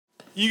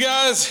You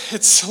guys,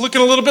 it's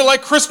looking a little bit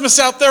like Christmas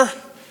out there.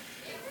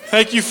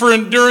 Thank you for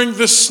enduring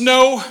the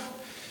snow.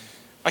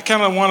 I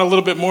kind of want a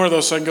little bit more,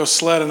 though, so I can go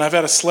sledding. I've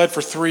had a sled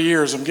for 3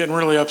 years. I'm getting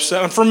really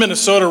upset. I'm from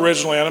Minnesota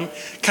originally, and I'm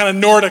kind of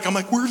Nordic. I'm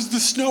like, where's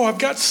the snow? I've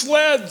got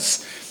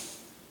sleds.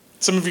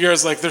 Some of you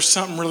guys are like, there's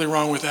something really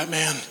wrong with that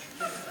man.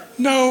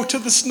 No to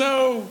the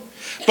snow.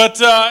 But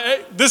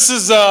this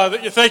is,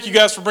 thank you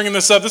guys for bringing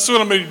this up. This is what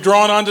I'm going to be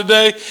drawing on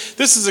today.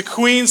 This is a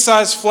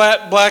queen-size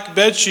flat black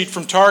bed sheet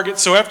from Target.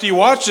 So after you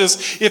watch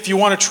this, if you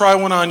want to try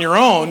one on your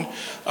own,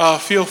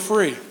 feel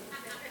free.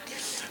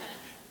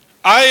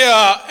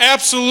 I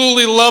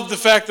absolutely love the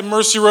fact that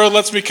Mercy Road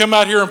lets me come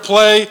out here and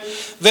play.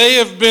 They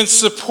have been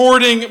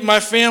supporting my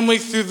family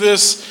through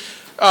this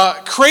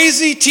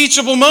crazy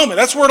teachable moment.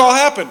 That's where it all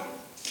happened.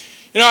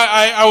 You know,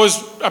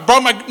 I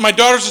brought my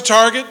daughters to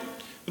Target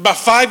about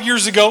 5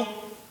 years ago.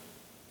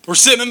 We're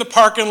sitting in the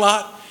parking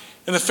lot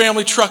in the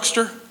family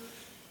truckster.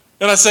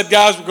 And I said,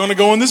 guys, we're going to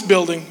go in this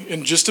building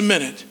in just a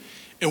minute.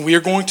 And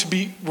we're going to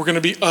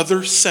be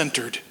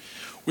other-centered.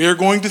 We are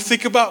going to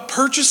think about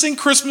purchasing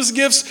Christmas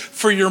gifts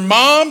for your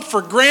mom,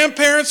 for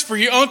grandparents, for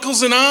your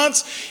uncles and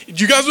aunts. Do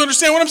you guys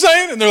understand what I'm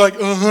saying? And they're like,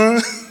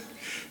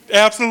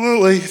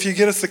 absolutely. If you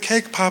get us the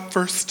cake pop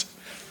first.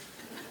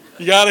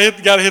 You gotta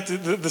hit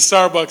the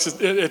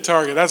Starbucks at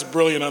Target. That's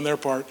brilliant on their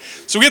part.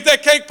 So we get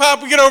that cake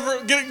pop,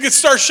 we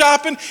start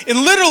shopping,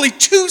 and literally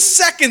 2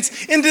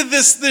 seconds into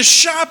this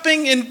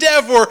shopping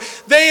endeavor,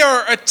 they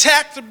are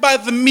attacked by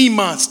the me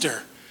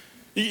monster.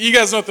 You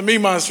guys know what the me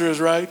monster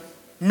is, right?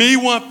 Me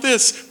want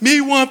this,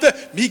 me want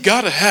that, me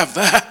gotta have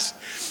that.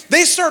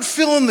 They start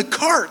filling the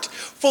cart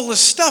full of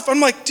stuff. I'm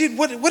like, dude,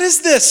 what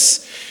is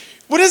this?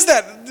 What is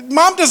that?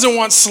 Mom doesn't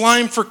want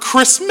slime for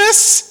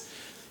Christmas.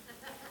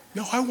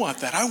 No, I want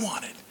that. I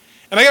want it.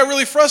 And I got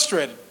really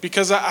frustrated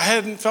because I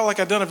hadn't felt like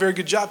I'd done a very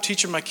good job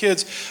teaching my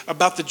kids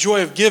about the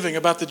joy of giving,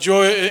 about the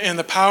joy and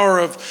the power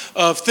of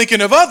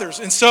thinking of others.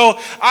 And so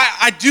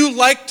I do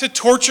like to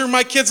torture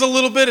my kids a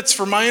little bit. It's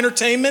for my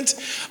entertainment.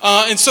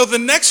 And so the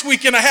next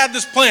weekend I had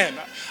this plan.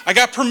 I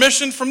got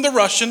permission from the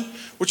Russian,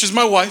 which is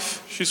my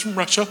wife. She's from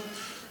Russia.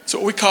 That's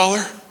what we call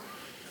her.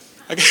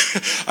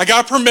 I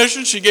got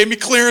permission. She gave me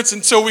clearance,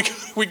 and so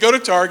we go to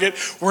Target.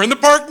 We're in the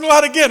parking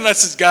lot again, and I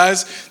says,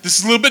 guys, this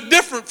is a little bit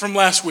different from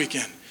last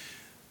weekend.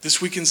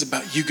 This weekend's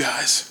about you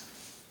guys.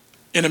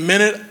 In a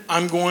minute,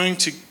 I'm going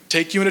to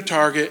take you into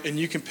Target, and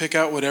you can pick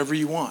out whatever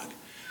you want.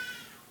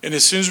 And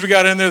as soon as we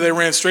got in there, they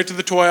ran straight to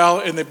the toy aisle,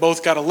 and they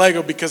both got a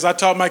Lego because I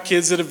taught my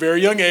kids at a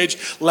very young age,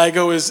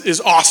 Lego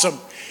is awesome.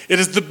 It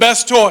is the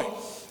best toy.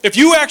 If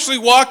you actually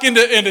walk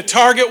into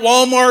Target,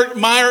 Walmart,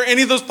 Meijer,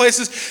 any of those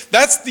places,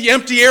 that's the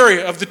empty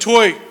area of the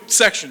toy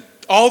section.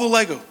 All the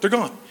Lego, they're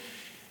gone.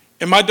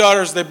 And my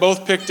daughters, they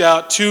both picked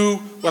out 2,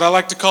 what I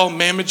like to call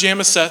Mamma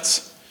Jamma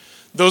sets.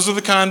 Those are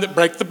the kind that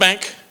break the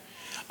bank.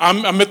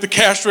 I'm at the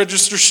cash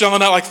register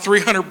shelling out like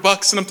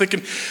 $300, and I'm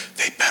thinking,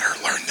 they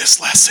better learn this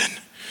lesson.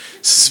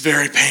 This is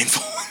very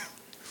painful.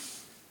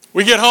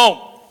 We get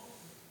home.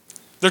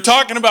 They're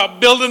talking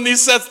about building these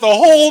sets the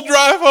whole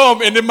drive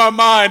home. And in my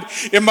mind,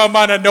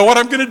 I know what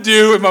I'm going to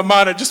do. In my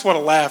mind, I just want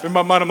to laugh. In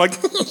my mind, I'm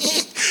like,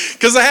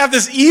 because I have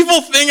this evil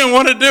thing I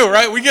want to do,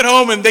 right? We get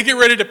home and they get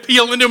ready to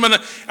peel into them.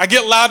 And I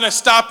get loud and I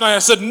stopped and I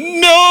said,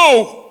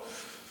 no,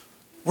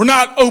 we're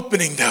not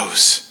opening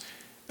those.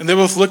 And they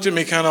both looked at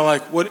me kind of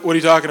like, what are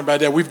you talking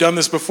about, Dad? We've done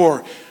this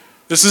before.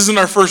 This isn't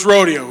our first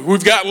rodeo.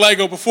 We've got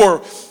Lego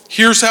before.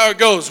 Here's how it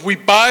goes. We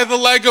buy the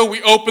Lego,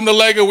 we open the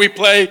Lego, we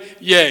play,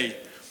 yay.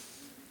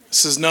 I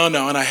says, no.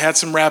 And I had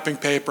some wrapping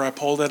paper. I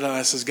pulled it and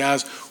I says,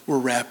 guys, we're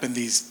wrapping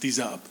these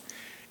up.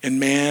 And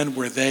man,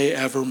 were they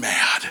ever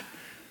mad.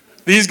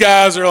 These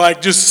guys are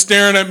like just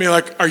staring at me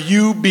like, are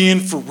you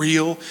being for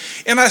real?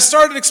 And I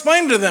started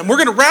explaining to them, we're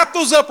going to wrap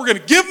those up. We're going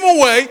to give them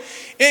away.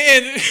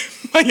 And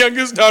my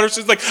youngest daughter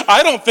says, like,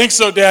 I don't think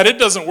so, Dad. It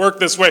doesn't work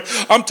this way.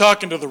 I'm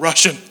talking to the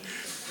Russian.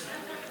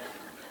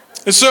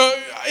 And so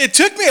it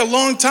took me a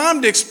long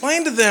time to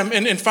explain to them.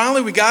 And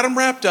finally we got them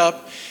wrapped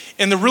up.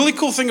 And the really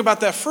cool thing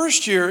about that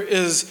first year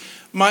is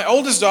my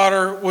oldest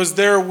daughter was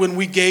there when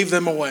we gave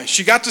them away.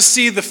 She got to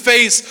see the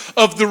face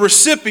of the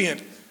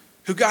recipient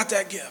who got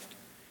that gift.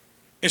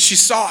 And she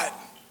saw it,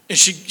 and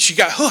she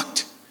got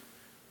hooked.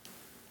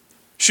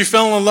 She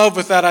fell in love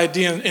with that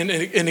idea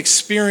and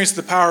experienced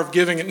the power of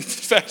giving. In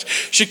fact,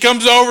 she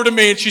comes over to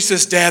me and she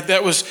says, Dad,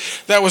 that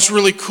was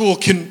really cool.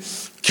 Can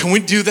we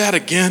do that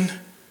again?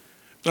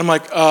 And I'm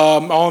like,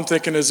 all I'm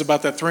thinking is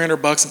about that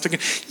 $300. I'm thinking,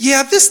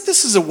 yeah,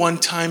 this is a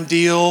one-time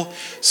deal,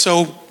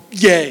 so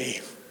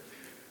yay.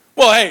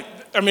 Well, hey,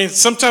 I mean,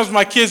 sometimes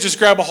my kids just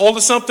grab a hold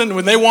of something, and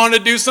when they want to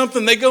do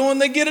something, they go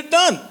and they get it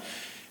done.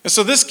 And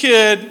so this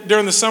kid,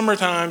 during the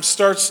summertime,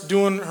 starts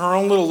doing her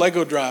own little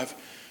Lego drive.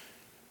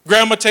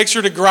 Grandma takes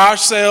her to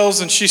garage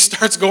sales, and she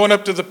starts going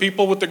up to the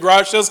people with the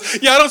garage sales.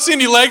 Yeah, I don't see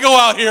any Lego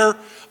out here.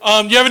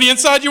 Do you have any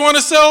inside you want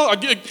to sell? I'll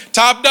get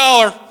top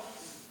dollar.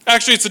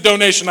 Actually, it's a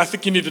donation. I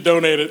think you need to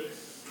donate it.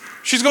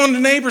 She's going to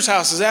neighbors'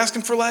 houses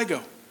asking for Lego.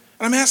 And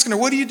I'm asking her,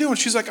 what are you doing?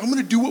 She's like, I'm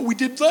going to do what we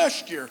did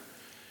last year.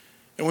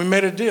 And we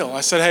made a deal. I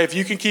said, hey, if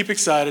you can keep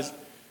excited,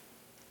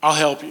 I'll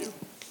help you.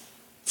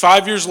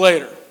 5 years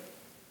later,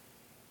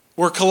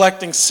 we're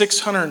collecting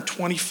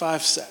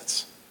 625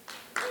 sets.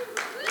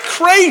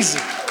 Crazy.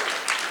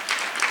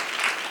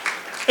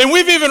 And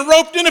we've even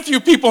roped in a few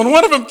people, and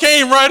one of them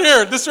came right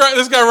here. This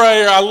guy right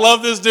here. I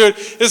love this dude.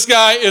 This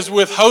guy is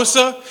with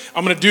HOSA.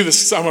 I'm going to do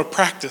this. I'm going to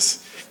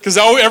practice. Because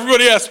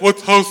everybody asks,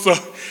 what's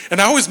HOSA?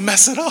 And I always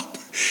mess it up.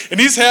 And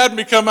he's had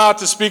me come out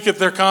to speak at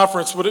their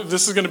conference.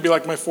 This is going to be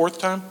like my fourth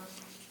time.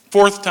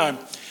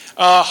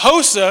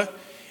 HOSA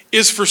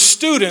is for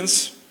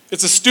students.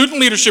 It's a student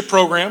leadership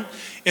program.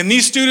 And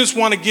these students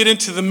want to get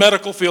into the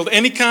medical field,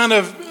 any kind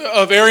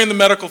of area in the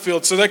medical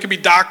field. So that could be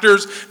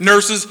doctors,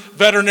 nurses,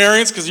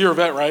 veterinarians, because you're a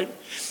vet, right?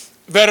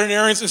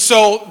 Veterinarians. And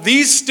so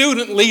these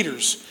student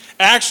leaders,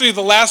 actually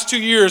the last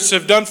 2 years,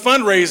 have done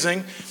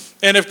fundraising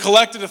and have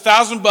collected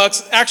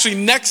 $1,000. Actually,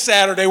 next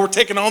Saturday, we're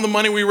taking all the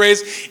money we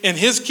raise, and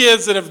his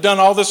kids that have done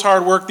all this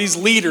hard work, these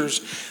leaders,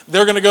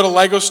 they're going to go to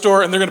Lego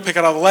store and they're going to pick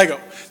out all the Lego.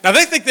 Now,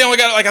 they think they only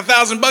got like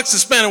 $1,000 to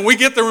spend, and we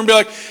get there and be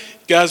like,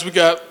 guys, we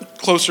got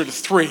closer to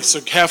 3,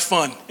 so have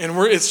fun. And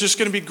it's just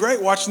going to be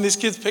great watching these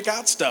kids pick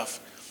out stuff.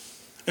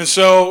 And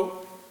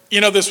so,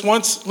 this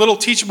once little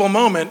teachable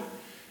moment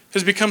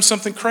has become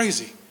something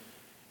crazy.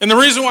 And the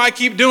reason why I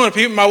keep doing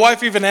it, my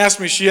wife even asked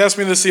me, she asked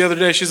me this the other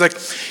day, she's like,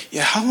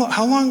 yeah,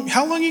 how long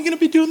are you going to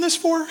be doing this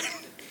for?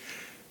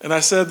 And I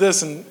said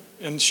this,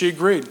 and she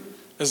agreed,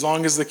 as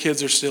long as the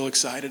kids are still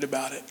excited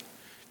about it.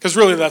 Because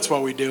really, that's why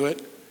we do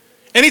it.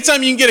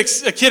 Anytime you can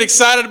get a kid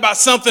excited about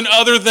something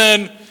other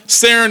than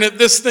staring at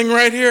this thing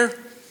right here,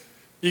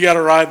 you got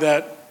to ride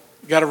that.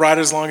 You got to ride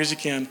it as long as you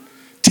can.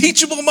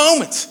 Teachable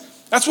moments.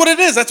 That's what it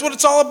is. That's what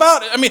it's all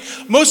about. I mean,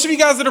 most of you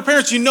guys that are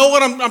parents, you know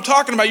what I'm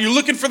talking about. You're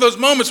looking for those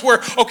moments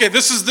where, okay,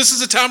 this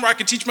is a time where I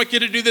can teach my kid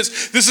to do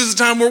this. This is a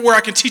time where I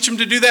can teach him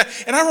to do that.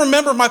 And I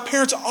remember my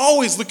parents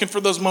always looking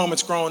for those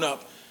moments growing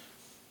up.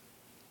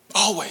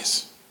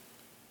 Always.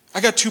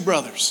 I got 2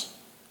 brothers.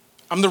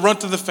 I'm the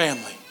runt of the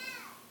family.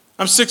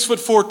 I'm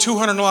 6'4",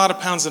 200 and a lot of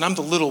pounds, and I'm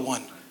the little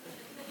one.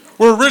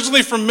 We're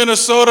originally from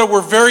Minnesota.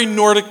 We're very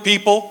Nordic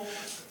people.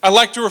 I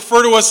like to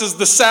refer to us as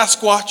the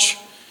Sasquatch.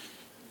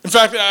 In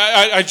fact,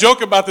 I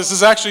joke about this.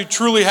 This actually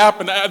truly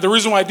happened. The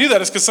reason why I do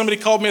that is because somebody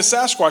called me a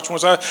Sasquatch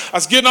once. I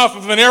was getting off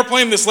of an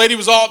airplane. This lady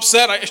was all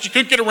upset. She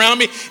couldn't get around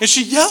me, and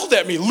she yelled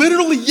at me,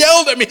 literally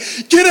yelled at me,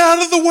 "Get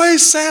out of the way,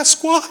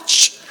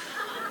 Sasquatch."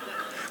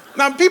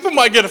 Now, people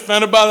might get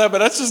offended by that, but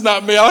that's just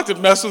not me. I like to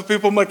mess with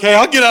people. I'm like, hey,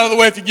 I'll get out of the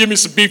way if you give me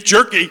some beef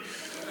jerky.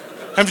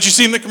 Haven't you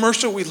seen the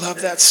commercial? We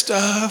love that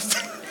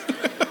stuff.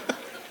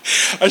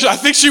 I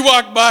think she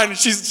walked by and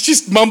she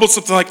mumbled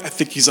something like, I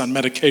think he's on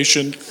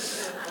medication.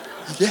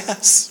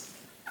 Yes.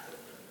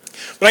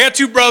 But I got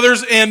 2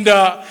 brothers, and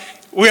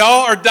we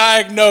all are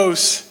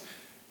diagnosed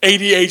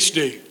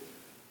ADHD,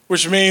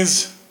 which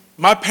means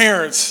my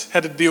parents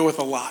had to deal with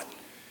a lot.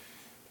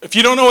 If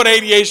you don't know what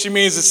ADHD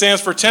means, it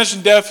stands for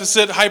Attention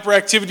Deficit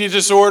Hyperactivity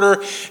Disorder.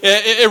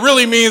 It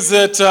really means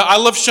that I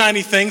love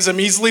shiny things, I'm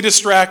easily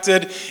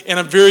distracted, and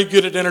I'm very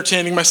good at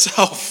entertaining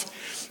myself.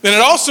 And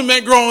it also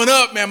meant growing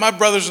up, man, my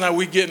brothers and I,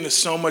 we get into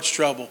so much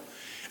trouble.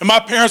 And my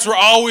parents were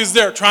always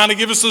there trying to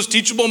give us those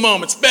teachable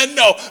moments. Ben,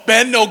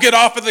 no, get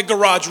off of the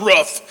garage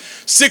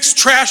roof. 6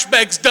 trash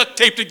bags duct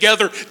taped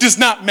together does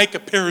not make a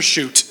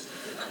parachute.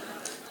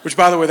 Which,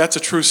 by the way, that's a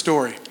true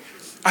story.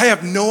 I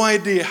have no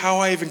idea how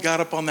I even got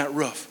up on that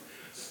roof.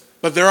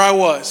 But there I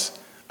was.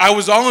 I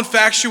was all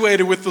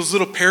infatuated with those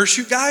little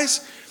parachute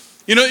guys.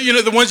 You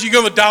know the ones you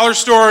go to the dollar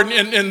store and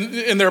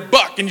they're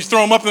 $1 and you throw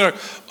them up and they're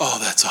like, oh,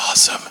 that's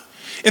awesome.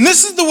 And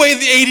this is the way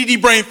the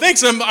ADD brain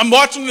thinks. I'm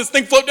watching this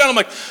thing float down. I'm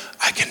like,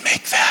 I can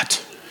make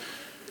that.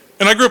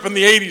 And I grew up in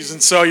the 80s,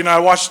 and so, I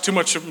watched too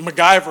much of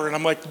MacGyver, and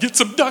I'm like, get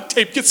some duct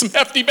tape, get some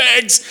hefty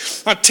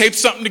bags. I tape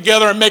something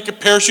together and make a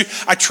parachute.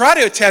 I try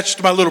to attach it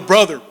to my little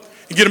brother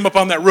and get him up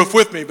on that roof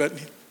with me, but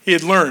he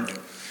had learned,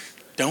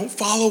 don't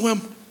follow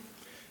him.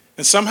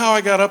 And somehow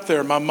I got up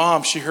there. My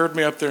mom, she heard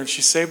me up there, and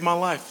she saved my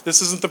life.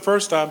 This isn't the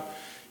first time.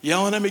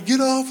 Yelling at me, get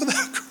off of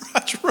that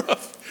garage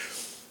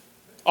roof.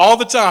 All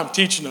the time,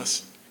 teaching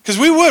us. Because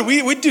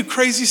we'd do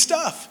crazy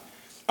stuff.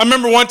 I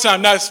remember one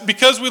time, now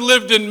because we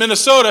lived in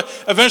Minnesota,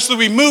 eventually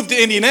we moved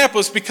to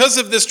Indianapolis. Because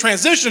of this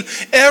transition,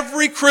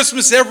 every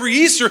Christmas, every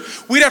Easter,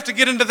 we'd have to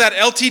get into that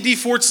LTD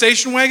Ford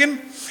station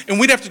wagon, and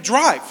we'd have to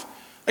drive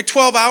like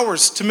 12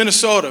 hours to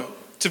Minnesota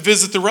to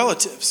visit the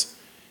relatives.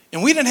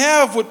 And we didn't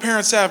have what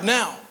parents have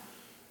now.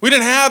 We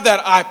didn't have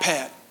that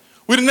iPad.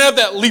 We didn't have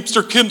that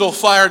Leapster Kindle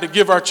Fire to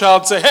give our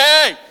child and say,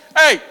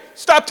 hey,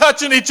 stop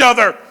touching each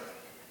other.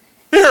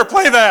 Here,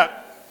 play that.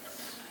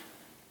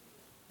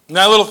 And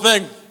that little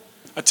thing,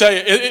 I tell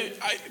you,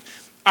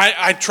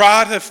 I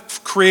try to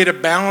create a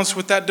balance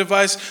with that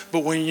device,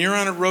 but when you're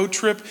on a road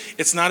trip,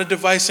 it's not a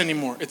device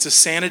anymore. It's a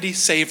sanity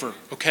saver,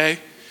 okay?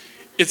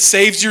 It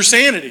saves your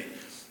sanity.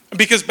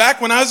 Because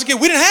back when I was a kid,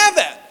 we didn't have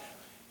that.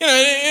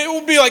 It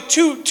would be like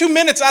two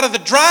minutes out of the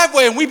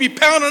driveway, and we'd be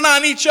pounding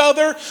on each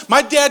other.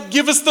 My dad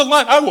give us the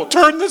line, I will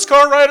turn this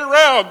car right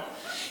around.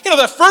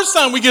 That first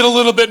time we get a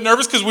little bit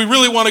nervous because we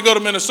really want to go to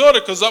Minnesota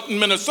because up in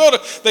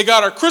Minnesota, they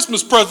got our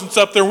Christmas presents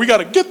up there and we got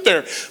to get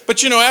there.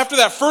 But after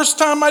that first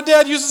time my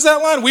dad uses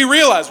that line, we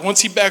realize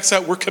once he backs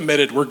out, we're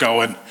committed, we're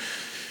going.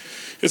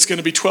 It's going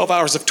to be 12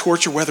 hours of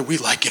torture whether we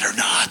like it or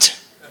not.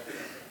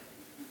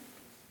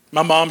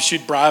 My mom,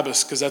 she'd bribe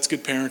us because that's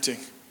good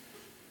parenting.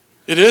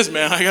 It is,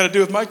 man. I got to do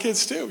it with my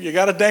kids too. You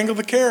got to dangle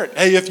the carrot.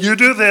 Hey, if you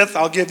do this,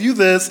 I'll give you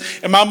this.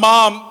 And my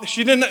mom,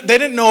 they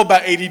didn't know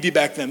about ADD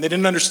back then. They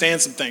didn't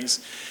understand some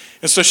things.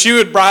 And so she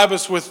would bribe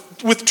us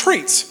with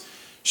treats.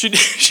 She'd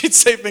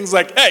say things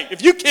like, hey,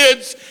 if you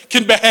kids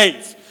can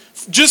behave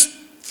just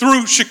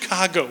through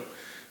Chicago,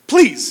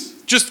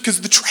 please, just because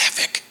of the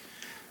traffic,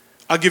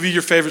 I'll give you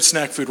your favorite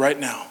snack food right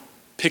now,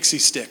 Pixie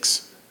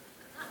Sticks.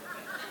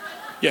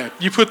 Yeah,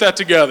 you put that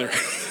together.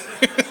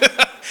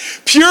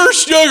 Pure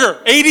sugar,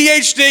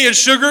 ADHD and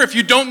sugar, if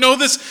you don't know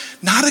this,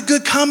 not a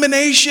good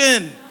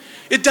combination.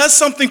 It does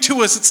something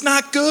to us. It's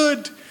not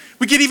good.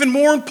 We get even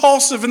more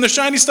impulsive and the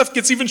shiny stuff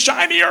gets even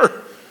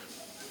shinier.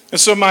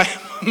 And so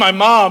my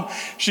mom,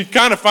 she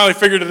kind of finally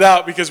figured it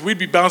out because we'd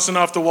be bouncing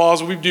off the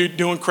walls, we'd be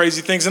doing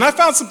crazy things. And I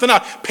found something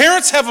out.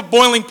 Parents have a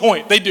boiling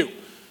point. They do.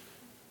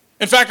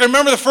 In fact, I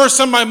remember the first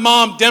time my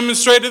mom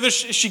demonstrated this,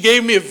 she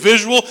gave me a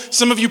visual.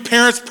 Some of you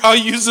parents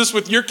probably use this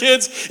with your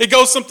kids. It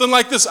goes something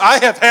like this.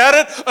 I have had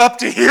it up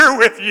to here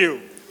with you.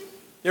 You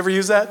ever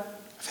use that?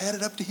 I've had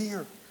it up to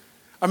here.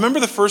 I remember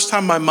the first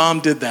time my mom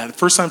did that. The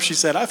first time she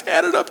said, I've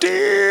had it up to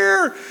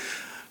here.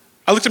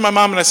 I looked at my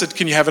mom and I said,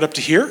 can you have it up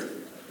to here?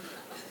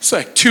 It's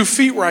like 2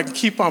 feet where I can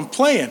keep on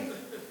playing.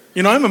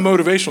 I'm a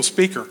motivational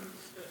speaker.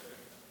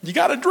 You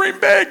got to dream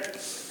big.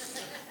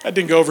 That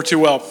didn't go over too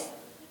well.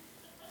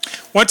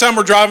 One time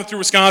we're driving through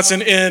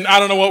Wisconsin, and I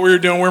don't know what we were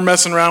doing. We were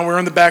messing around. We were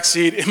in the back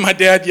seat, and my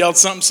dad yelled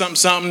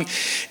something,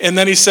 and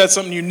then he said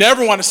something you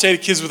never want to say to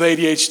kids with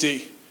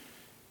ADHD.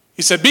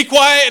 He said, be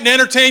quiet and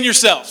entertain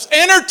yourselves.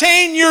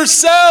 Entertain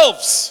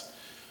yourselves.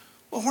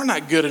 Well, we're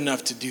not good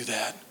enough to do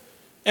that.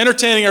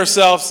 Entertaining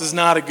ourselves is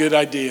not a good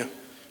idea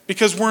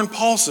because we're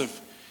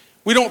impulsive.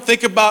 We don't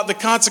think about the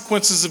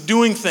consequences of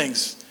doing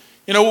things.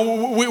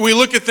 We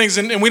look at things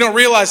and we don't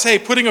realize, hey,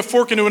 putting a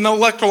fork into an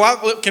electrical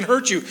outlet can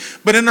hurt you.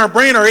 But in our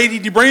brain, our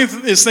ADD brain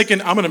is thinking,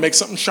 I'm going to make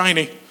something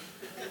shiny.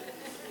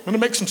 I'm going to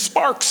make some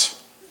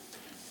sparks.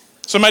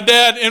 So my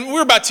dad, and we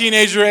were about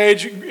teenager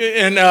age,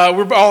 and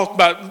we're all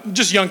about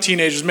just young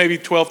teenagers, maybe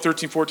 12,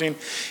 13, 14.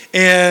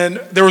 And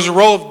there was a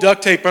roll of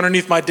duct tape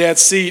underneath my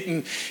dad's seat.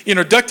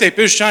 And, duct tape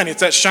is shiny. It's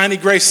that shiny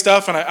gray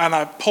stuff. And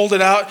I pulled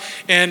it out,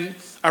 and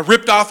I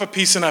ripped off a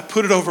piece, and I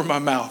put it over my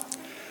mouth.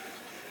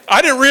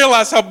 I didn't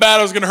realize how bad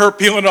I was going to hurt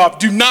peeling it off.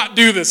 Do not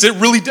do this. It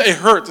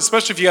hurts,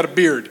 especially if you got a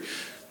beard.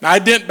 Now, I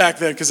didn't back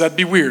then because that'd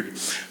be weird.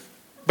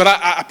 But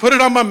I put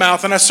it on my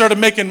mouth, and I started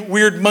making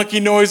weird monkey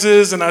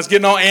noises, and I was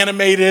getting all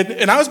animated.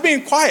 And I was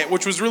being quiet,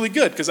 which was really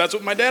good because that's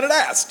what my dad had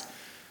asked.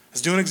 I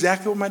was doing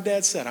exactly what my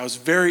dad said. I was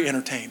very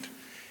entertained.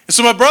 And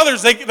so my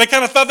brothers, they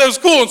kind of thought that was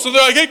cool. And so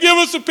they're like, hey, give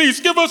us a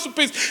piece, give us a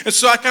piece. And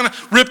so I kind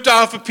of ripped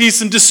off a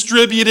piece and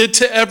distributed it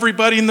to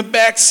everybody in the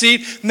back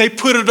seat. And they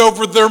put it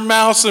over their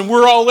mouths, and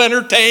we're all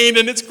entertained,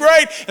 and it's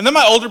great. And then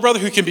my older brother,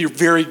 who can be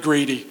very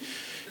greedy,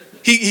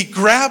 he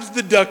grabs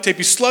the duct tape,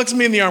 he slugs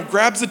me in the arm,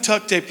 grabs the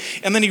duct tape,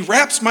 and then he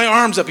wraps my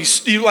arms up.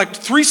 He like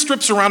 3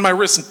 strips around my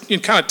wrist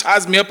and kind of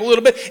ties me up a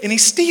little bit, and he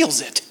steals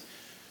it.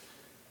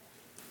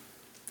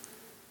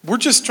 We're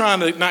just trying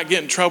to not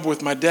get in trouble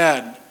with my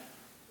dad.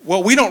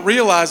 What we don't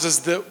realize is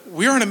that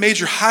we're on a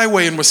major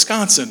highway in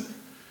Wisconsin.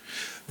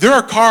 There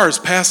are cars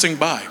passing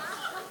by.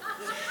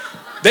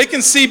 They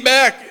can see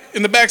back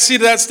in the back seat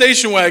of that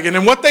station wagon,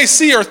 and what they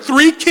see are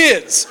 3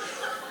 kids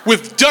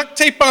with duct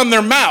tape on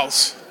their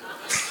mouths,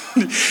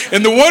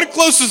 and the one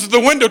closest to the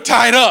window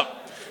tied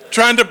up,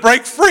 trying to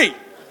break free.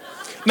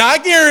 Now, I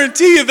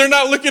guarantee you they're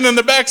not looking in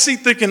the back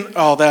seat thinking,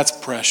 oh, that's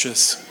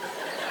precious.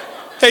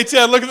 Hey,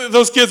 Ted, look at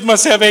those kids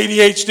must have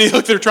ADHD.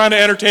 Look, they're trying to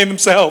entertain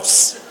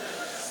themselves.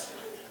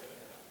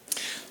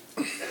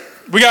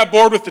 We got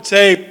bored with the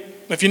tape.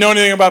 If you know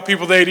anything about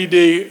people with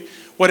ADD,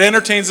 what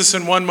entertains us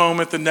in one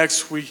moment, the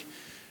next we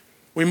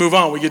move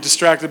on. We get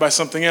distracted by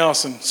something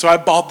else. And so I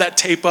balled that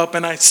tape up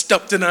and I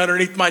stuffed it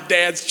underneath my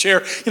dad's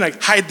chair,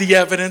 hide the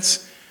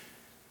evidence.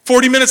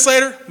 40 minutes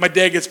later, my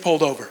dad gets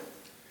pulled over.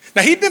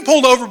 Now, he'd been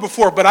pulled over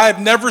before, but I have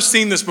never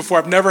seen this before.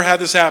 I've never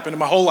had this happen in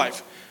my whole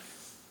life.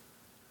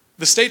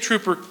 The state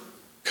trooper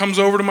comes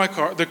over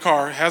to the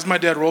car, has my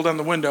dad roll down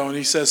the window, and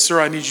he says, sir,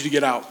 I need you to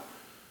get out.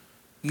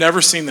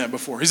 Never seen that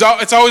before.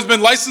 It's always been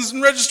license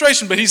and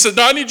registration, but he said,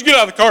 no, I need you to get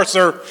out of the car,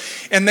 sir.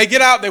 And they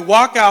get out, they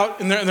walk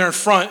out, and they're in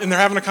front, and they're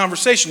having a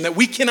conversation that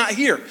we cannot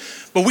hear.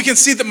 But we can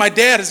see that my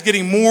dad is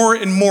getting more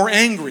and more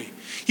angry.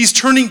 He's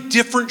turning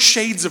different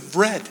shades of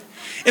red.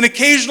 And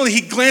occasionally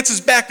he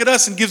glances back at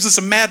us and gives us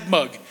a mad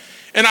mug.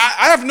 And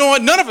I have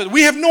none of it.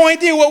 We have no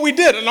idea what we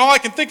did. And all I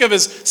can think of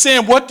is,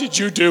 Sam, what did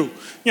you do?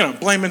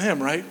 Blaming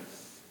him, right?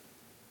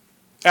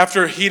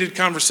 After a heated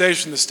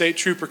conversation, the state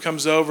trooper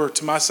comes over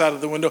to my side of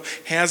the window,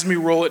 has me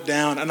roll it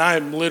down, and I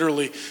am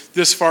literally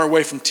this far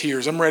away from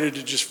tears. I'm ready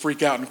to just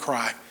freak out and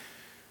cry.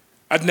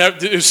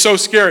 It was so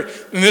scary.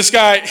 And this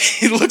guy,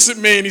 he looks at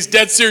me and he's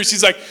dead serious.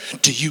 He's like,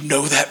 do you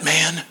know that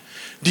man?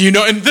 Do you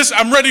know? And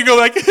I'm ready to go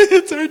like,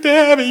 it's our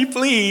daddy,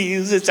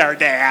 please. It's our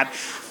dad.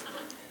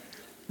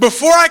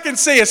 Before I can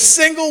say a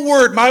single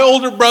word, my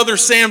older brother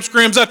Sam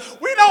screams out,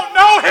 we don't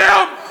know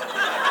him.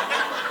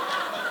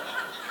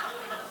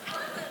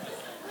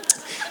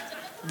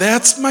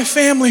 That's my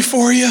family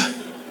for you.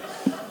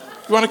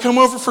 You want to come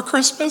over for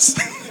Christmas?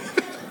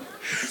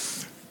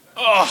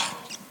 Oh,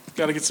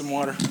 gotta get some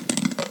water.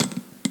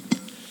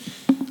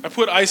 I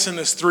put ice in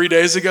this 3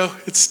 days ago.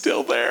 It's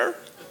still there.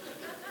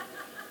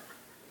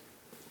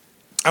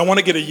 I want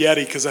to get a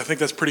Yeti because I think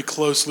that's pretty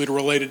closely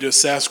related to a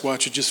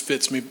Sasquatch. It just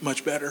fits me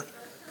much better.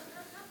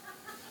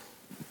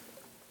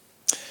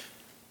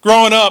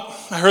 Growing up,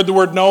 I heard the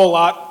word no a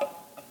lot.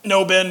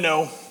 No, Ben,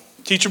 no.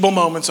 Teachable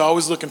moments,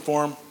 always looking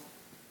for them.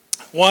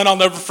 One I'll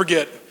never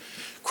forget.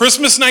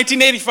 Christmas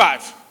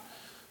 1985.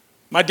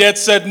 My dad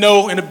said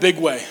no in a big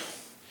way.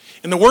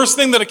 And the worst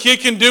thing that a kid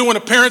can do when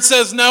a parent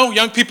says no,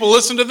 young people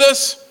listen to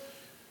this.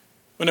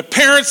 When a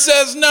parent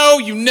says no,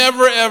 you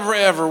never, ever,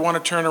 ever want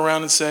to turn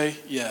around and say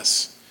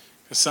yes,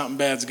 because something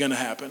bad's going to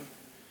happen.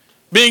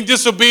 Being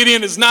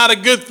disobedient is not a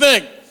good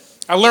thing.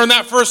 I learned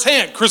that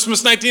firsthand,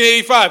 Christmas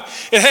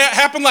 1985. It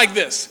happened like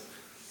this.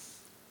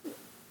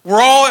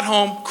 We're all at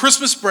home,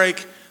 Christmas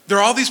break. There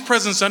are all these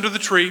presents under the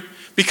tree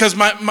because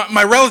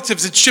my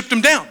relatives had shipped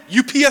them down.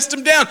 UPS'd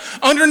them down.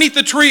 Underneath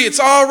the tree, it's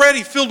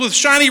already filled with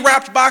shiny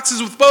wrapped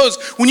boxes with bows.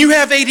 When you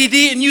have ADD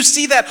and you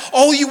see that,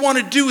 all you want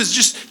to do is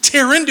just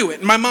tear into it.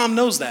 And my mom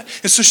knows that.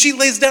 And so she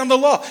lays down the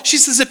law. She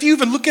says, if you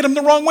even look at them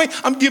the wrong way,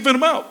 I'm giving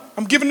them out.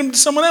 I'm giving them to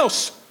someone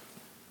else.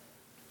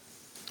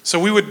 So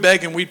we would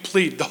beg and we'd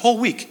plead the whole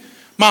week.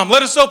 Mom,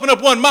 let us open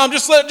up one. Mom,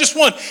 just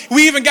one.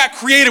 We even got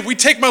creative. We'd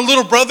take my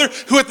little brother,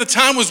 who at the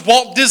time was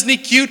Walt Disney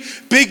cute,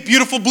 big,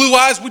 beautiful blue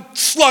eyes. We'd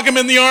slug him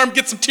in the arm,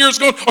 get some tears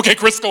going. Okay,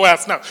 Chris, go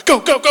ask now. Go.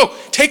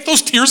 Take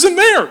those tears in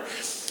there.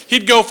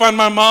 He'd go find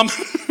my mom.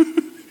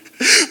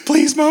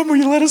 Please, Mom, will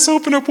you let us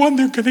open up one?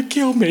 They're going to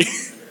kill me.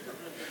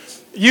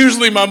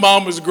 Usually my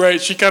mom was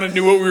great. She kind of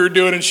knew what we were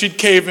doing, and she'd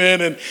cave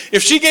in. And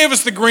if she gave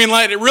us the green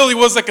light, it really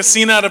was like a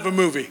scene out of a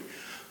movie.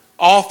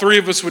 All three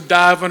of us would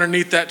dive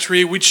underneath that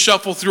tree. We'd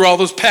shuffle through all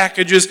those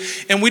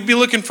packages, and we'd be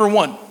looking for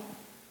one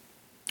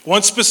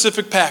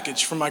specific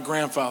package from my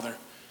grandfather.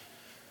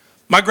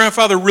 My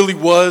grandfather really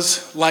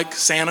was like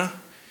Santa.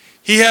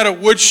 He had a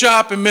wood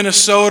shop in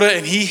Minnesota,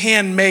 and he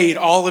handmade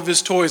all of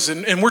his toys.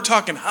 And we're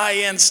talking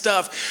high-end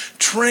stuff,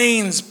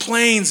 trains,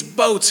 planes,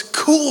 boats,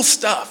 cool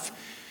stuff.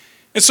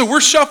 And so we're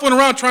shuffling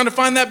around trying to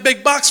find that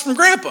big box from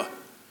Grandpa.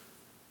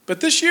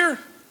 But this year,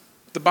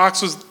 the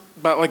box was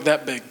about like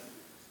that big.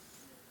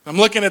 I'm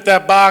looking at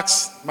that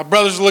box. My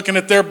brothers are looking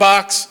at their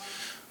box.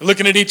 We're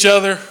looking at each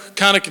other,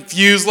 kind of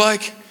confused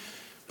like.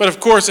 But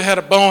of course, it had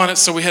a bow on it,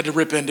 so we had to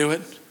rip into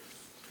it.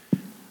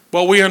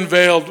 What we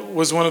unveiled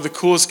was one of the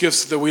coolest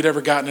gifts that we'd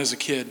ever gotten as a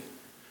kid.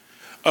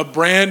 A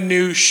brand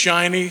new,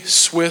 shiny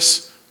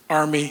Swiss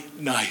Army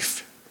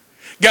knife.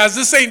 Guys,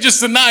 this ain't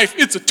just a knife,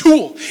 it's a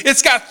tool.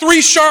 It's got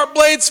 3 sharp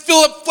blades,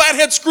 Phillips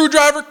flathead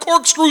screwdriver,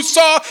 corkscrew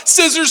saw,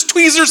 scissors,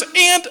 tweezers,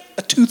 and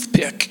a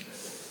toothpick.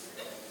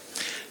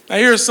 Now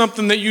here's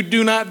something that you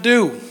do not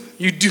do.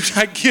 You do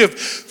not give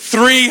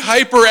 3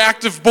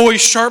 hyperactive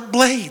boys sharp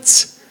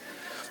blades.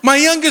 My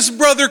youngest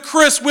brother,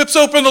 Chris, whips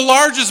open the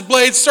largest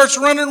blade, starts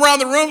running around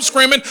the room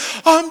screaming,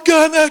 I'm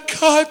gonna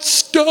cut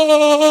stuff.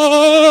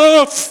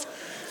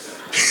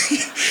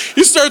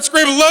 He starts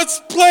screaming,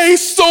 let's play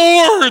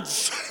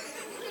swords.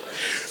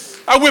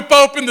 I whip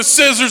open the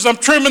scissors. I'm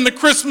trimming the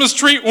Christmas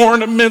tree.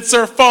 Ornaments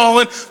are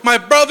falling. My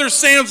brother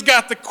Sam's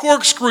got the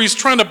corkscrew. He's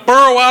trying to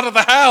burrow out of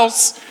the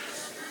house.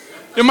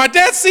 And my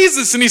dad sees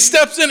this and he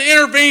steps in,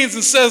 intervenes,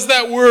 and says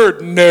that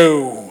word,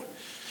 no.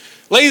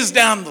 Lays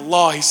down the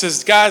law. He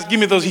says, guys, give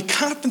me those. He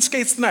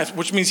confiscates the knives,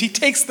 which means he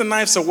takes the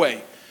knives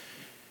away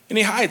and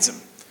he hides them.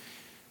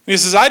 And he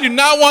says, I do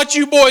not want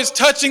you boys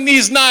touching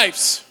these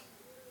knives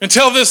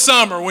until this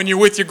summer when you're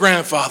with your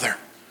grandfather.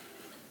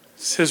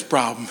 It's his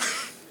problem.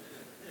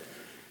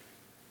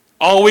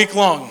 All week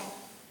long,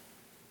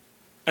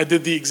 I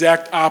did the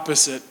exact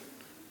opposite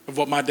of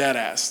what my dad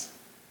asked.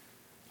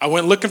 I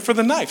went looking for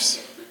the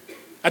knives.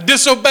 I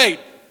disobeyed.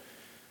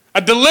 I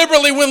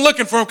deliberately went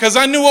looking for them because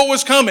I knew what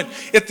was coming.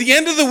 At the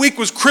end of the week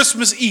was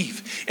Christmas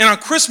Eve. And on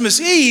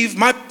Christmas Eve,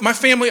 my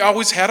family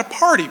always had a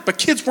party, but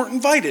kids weren't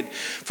invited.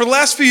 For the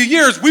last few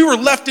years, we were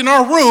left in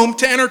our room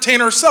to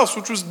entertain ourselves,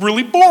 which was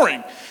really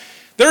boring.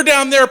 They're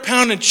down there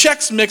pounding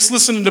Chex Mix,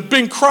 listening to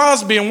Bing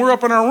Crosby, and we're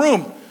up in our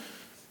room,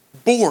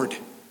 bored.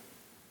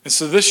 And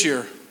so this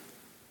year,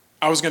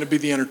 I was going to be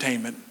the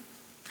entertainment.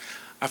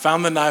 I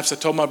found the knives. I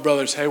told my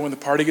brothers, hey, when the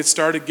party gets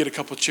started, get a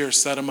couple chairs,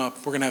 set them up.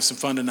 We're going to have some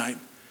fun tonight.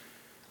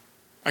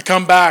 I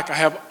come back. I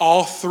have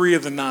all 3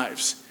 of the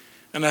knives.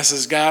 And I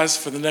says, guys,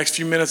 for the next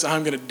few minutes,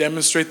 I'm going to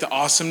demonstrate the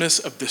awesomeness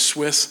of the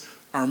Swiss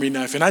Army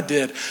knife. And I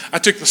did. I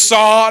took the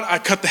saw. I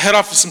cut the head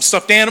off of some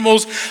stuffed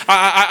animals.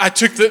 I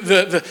took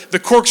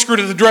the corkscrew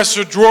to the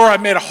dresser drawer. I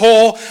made a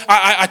hole.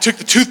 I took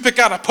the toothpick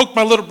out. I poked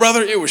my little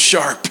brother. It was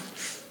sharp.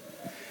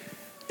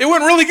 it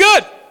went really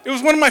good. It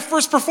was one of my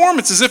first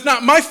performances, if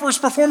not my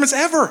first performance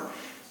ever.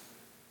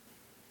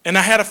 And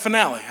I had a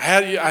finale.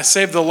 I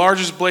saved the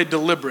largest blade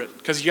deliberate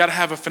because you got to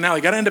have a finale.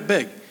 You got to end it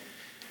big.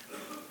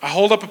 I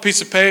hold up a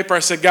piece of paper. I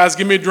said, guys,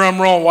 give me a drum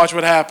roll and watch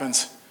what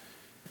happens.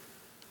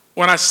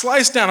 When I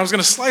sliced down, I was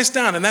going to slice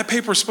down, and that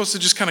paper was supposed to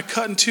just kind of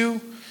cut in two.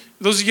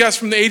 Those of you guys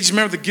from the 80s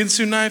remember the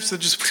Ginsu knives that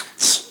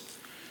just,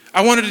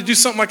 I wanted to do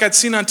something like I'd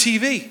seen on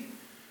TV.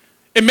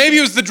 And maybe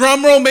it was the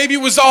drum roll, maybe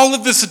it was all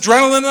of this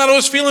adrenaline that I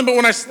was feeling, but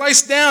when I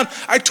sliced down,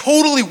 I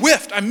totally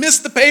whiffed. I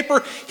missed the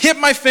paper, hit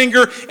my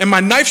finger, and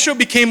my knife show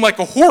became like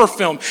a horror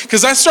film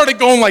because I started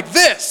going like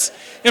this,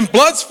 and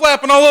blood's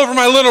flapping all over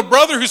my little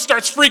brother who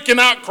starts freaking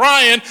out,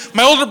 crying.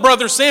 My older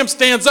brother, Sam,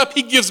 stands up.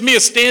 He gives me a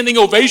standing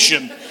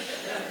ovation.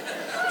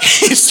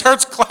 He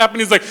starts clapping.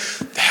 He's like,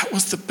 that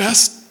was the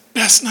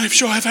best knife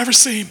show I've ever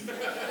seen.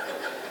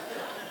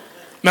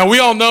 Now, we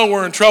all know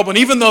we're in trouble, and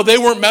even though they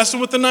weren't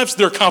messing with the knives,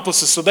 they're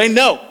accomplices, so they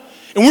know.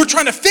 And we're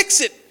trying to fix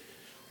it.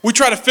 We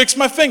try to fix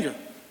my finger.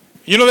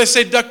 You know they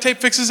say duct tape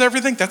fixes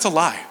everything? That's a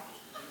lie.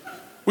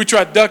 We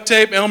tried duct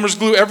tape, Elmer's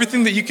glue,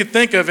 everything that you could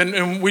think of,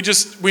 and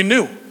we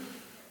knew.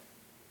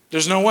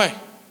 There's no way.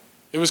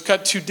 It was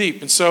cut too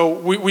deep. And so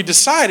we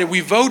decided,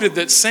 we voted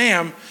that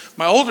Sam,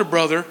 my older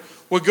brother,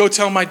 would go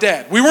tell my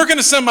dad. We weren't going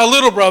to send my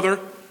little brother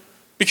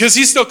because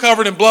he's still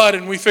covered in blood,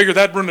 and we figured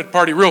that'd ruin the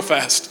party real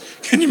fast.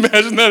 Can you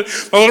imagine that?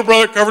 My little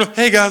brother covered,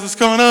 hey guys, what's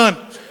going on?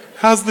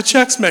 How's the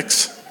Chex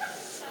Mix?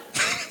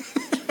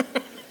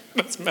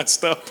 That's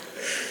messed up.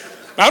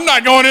 I'm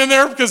not going in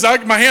there because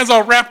my hand's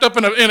all wrapped up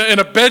in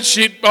a bed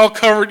sheet, all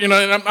covered, and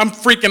I'm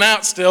freaking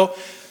out still.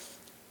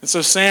 And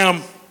so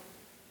Sam,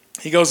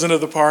 he goes into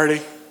the party,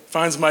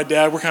 finds my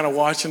dad. We're kind of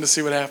watching to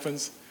see what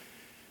happens.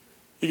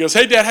 He goes,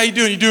 hey, Dad, how you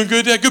doing? You doing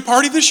good, Dad? Good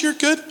party this year?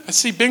 Good? I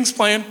see Bing's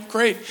playing.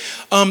 Great.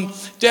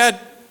 Dad,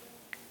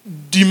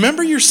 do you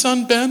remember your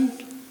son, Ben?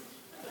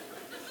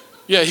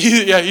 Yeah,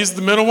 he's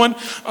the middle one.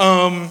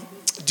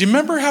 Do you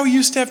remember how he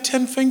used to have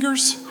 10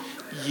 fingers?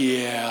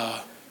 Yeah.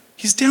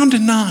 He's down to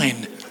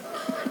 9.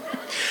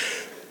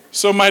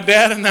 So my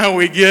dad and I,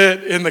 we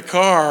get in the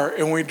car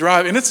and we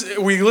drive.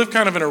 And we live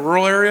kind of in a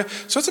rural area,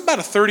 so it's about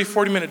a 30,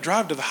 40-minute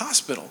drive to the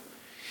hospital.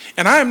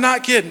 And I am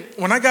not kidding.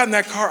 When I got in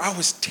that car, I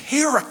was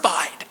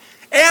terrified.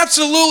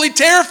 Absolutely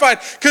terrified.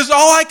 Because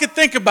all I could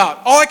think about,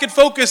 all I could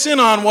focus in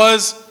on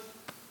was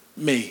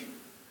me.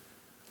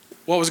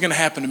 What was going to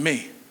happen to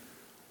me?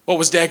 What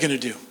was Dad going to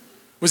do?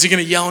 Was he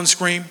going to yell and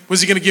scream?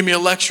 Was he going to give me a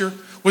lecture?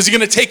 Was he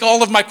going to take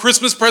all of my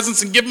Christmas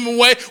presents and give them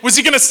away? Was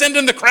he going to send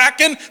in the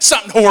Kraken?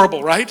 Something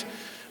horrible, right?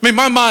 I mean,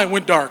 my mind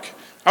went dark.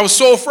 I was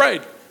so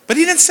afraid. But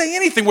he didn't say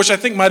anything, which I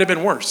think might have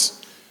been worse.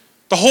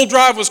 The whole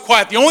drive was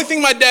quiet. The only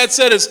thing my dad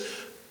said is,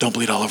 don't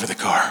bleed all over the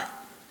car.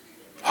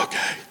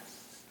 Okay.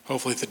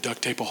 Hopefully the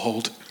duct tape will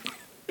hold.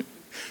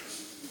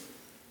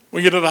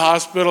 We get to the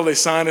hospital, they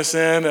sign us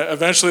in.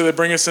 Eventually they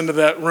bring us into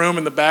that room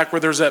in the back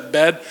where there's that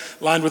bed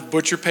lined with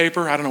butcher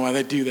paper. I don't know why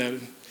they do that.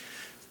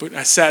 But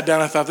I sat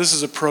down, I thought this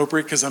is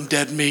appropriate because I'm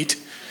dead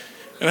meat.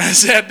 And I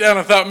sat down,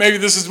 I thought maybe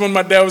this is when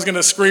my dad was going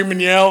to scream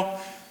and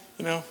yell.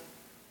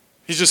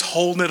 He's just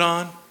holding it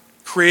on,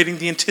 creating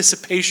the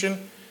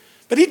anticipation.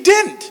 But he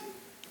didn't.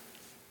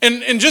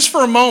 And just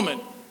for a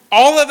moment,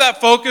 all of that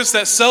focus,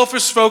 that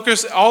selfish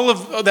focus, all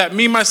of that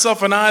me,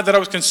 myself, and I that I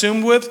was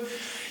consumed with,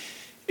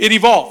 it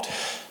evolved.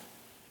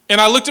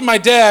 And I looked at my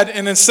dad,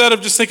 and instead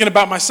of just thinking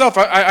about myself,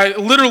 I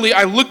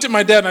looked at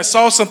my dad and I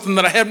saw something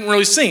that I hadn't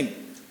really seen.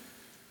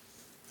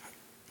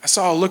 I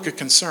saw a look of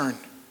concern,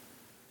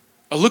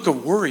 a look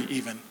of worry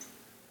even.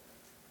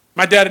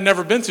 My dad had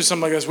never been through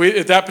something like this.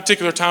 At that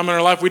particular time in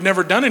our life, we'd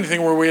never done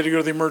anything where we had to go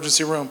to the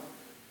emergency room.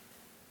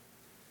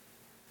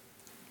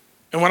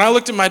 And when I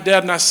looked at my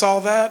dad and I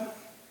saw that,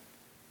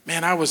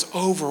 man, I was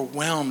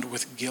overwhelmed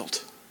with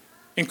guilt.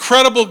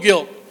 Incredible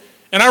guilt.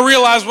 And I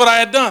realized what I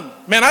had done.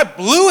 Man, I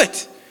blew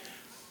it.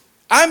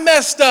 I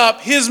messed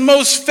up his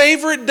most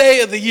favorite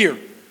day of the year.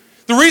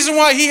 The reason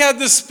why he had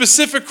this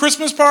specific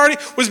Christmas party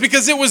was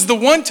because it was the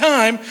one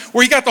time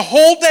where he got the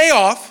whole day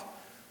off.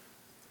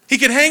 He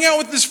could hang out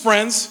with his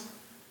friends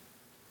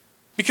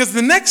because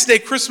the next day,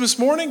 Christmas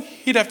morning,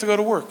 he'd have to go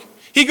to work.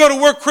 He'd go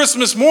to work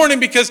Christmas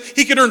morning because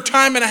he could earn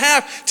time and a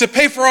half to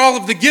pay for all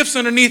of the gifts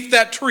underneath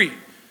that tree.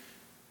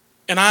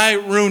 And I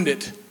ruined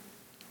it.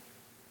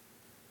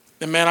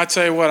 And man, I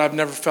tell you what, I've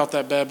never felt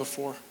that bad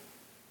before.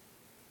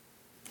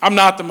 I'm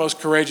not the most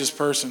courageous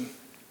person.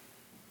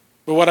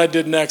 But what I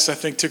did next, I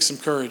think, took some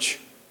courage.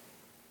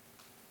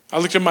 I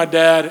looked at my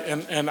dad,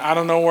 and I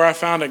don't know where I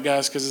found it,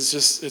 guys, because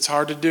it's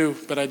hard to do,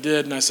 but I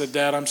did. And I said,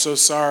 Dad, I'm so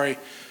sorry.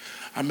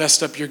 I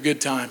messed up your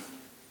good time.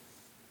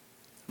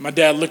 My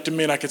dad looked at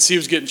me, and I could see he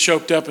was getting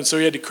choked up, and so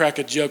he had to crack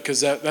a joke,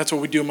 because that's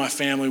what we do in my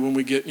family when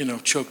we get,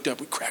 choked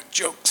up. We crack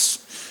jokes.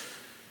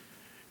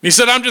 And he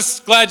said, I'm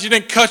just glad you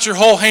didn't cut your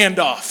whole hand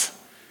off.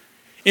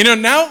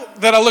 Now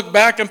that I look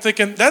back, I'm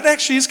thinking, that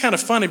actually is kind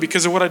of funny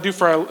because of what I do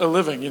for a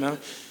living,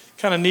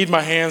 Kind of need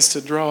my hands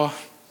to draw.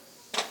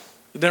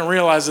 I didn't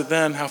realize it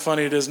then, how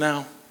funny it is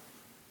now.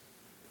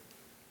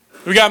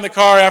 We got in the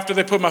car after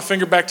they put my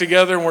finger back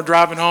together and we're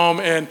driving home,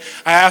 and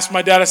I asked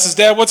my dad, I says,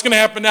 Dad, what's going to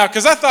happen now?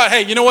 Because I thought,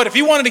 hey, you know what? If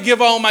he wanted to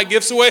give all my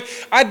gifts away,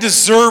 I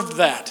deserved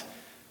that.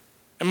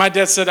 And my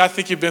dad said, I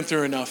think you've been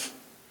through enough.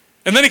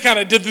 And then he kind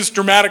of did this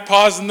dramatic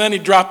pause, and then he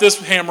dropped this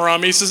hammer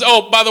on me. He says,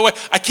 oh, by the way,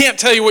 I can't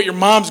tell you what your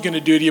mom's going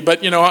to do to you,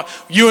 but,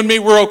 you and me,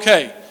 we're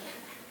okay.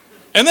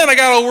 And then I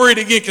got all worried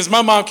again because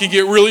my mom can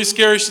get really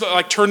scary. She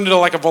like turned into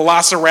like a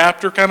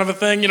velociraptor kind of a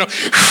thing,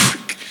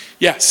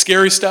 Yeah,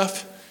 scary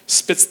stuff.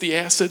 Spits the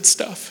acid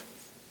stuff.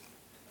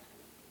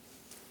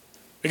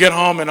 I get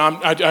home and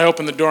I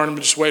open the door and I'm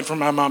just waiting for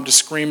my mom to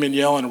scream and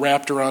yell and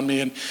raptor on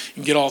me and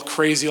get all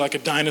crazy like a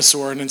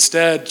dinosaur. And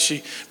instead,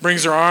 she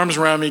brings her arms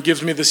around me,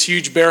 gives me this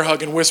huge bear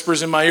hug and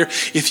whispers in my ear,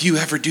 if you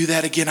ever do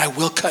that again, I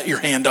will cut your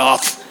hand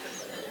off.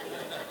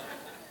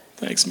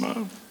 Thanks,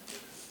 Mom.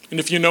 And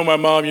if you know my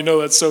mom, you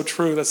know that's so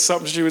true. That's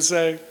something she would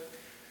say.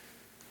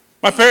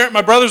 My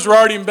brothers were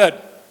already in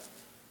bed.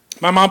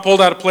 My mom pulled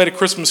out a plate of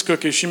Christmas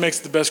cookies. She makes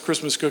the best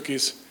Christmas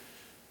cookies.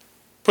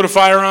 Put a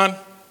fire on,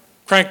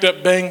 cranked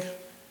up Bing,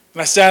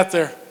 and I sat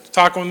there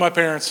talking with my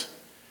parents.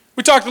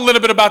 We talked a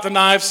little bit about the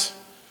knives,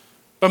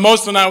 but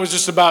most of the night was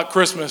just about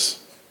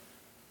Christmas.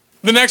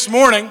 The next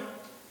morning,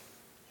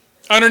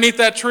 underneath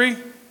that tree,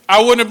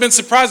 I wouldn't have been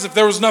surprised if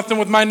there was nothing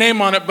with my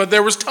name on it, but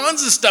there was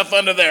tons of stuff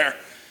under there.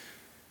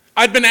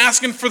 I'd been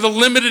asking for the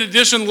limited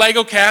edition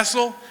Lego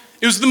castle.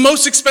 It was the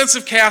most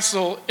expensive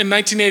castle in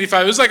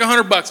 1985. It was like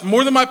 $100,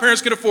 more than my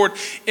parents could afford.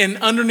 And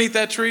underneath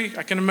that tree,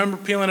 I can remember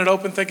peeling it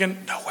open thinking,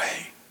 no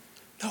way,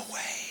 no way.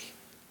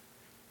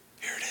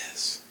 Here it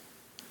is.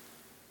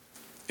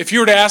 If you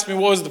were to ask me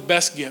what was the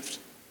best gift,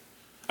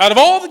 out of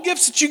all the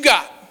gifts that you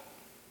got,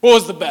 what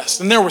was the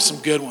best? And there were some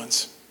good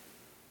ones.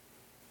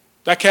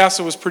 That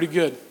castle was pretty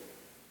good.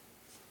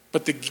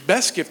 But the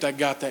best gift I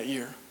got that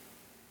year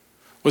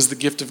was the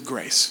gift of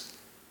grace.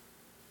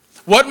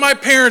 What my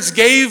parents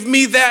gave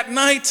me that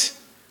night,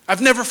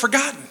 I've never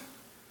forgotten.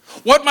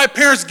 What my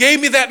parents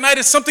gave me that night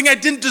is something I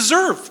didn't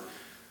deserve.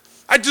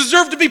 I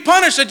deserved to be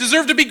punished. I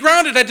deserved to be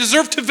grounded. I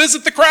deserved to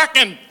visit the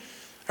Kraken.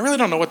 I really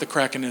don't know what the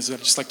Kraken is. I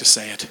just like to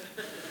say it.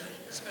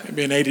 It's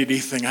maybe an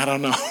ADD thing. I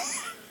don't know.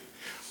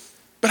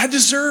 But I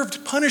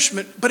deserved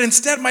punishment. But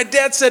instead, my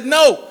dad said,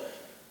 no,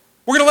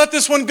 we're going to let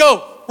this one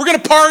go. We're going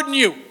to pardon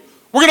you.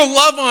 We're going to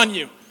love on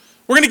you.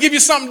 We're going to give you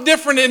something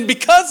different. And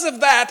because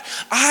of that,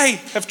 I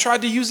have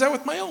tried to use that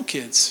with my own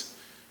kids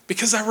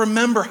because I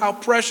remember how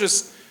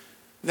precious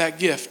that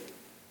gift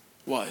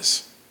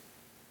was.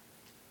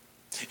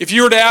 If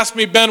you were to ask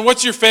me, Ben,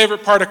 what's your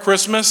favorite part of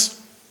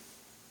Christmas?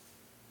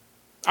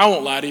 I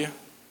won't lie to you.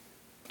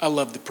 I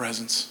love the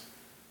presents.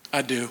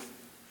 I do.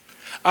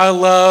 I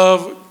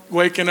love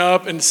waking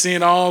up and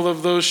seeing all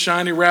of those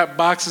shiny wrap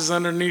boxes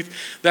underneath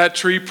that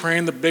tree,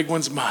 praying the big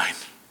one's mine.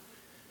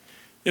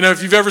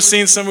 If you've ever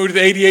seen somebody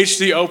with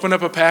ADHD open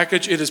up a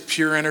package, it is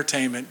pure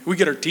entertainment. We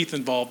get our teeth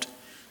involved.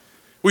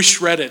 We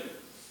shred it.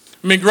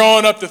 I mean,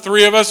 growing up, the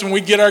three of us, when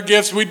we'd get our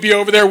gifts, we'd be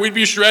over there, we'd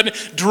be shredding,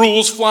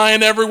 drools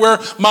flying everywhere,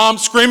 Mom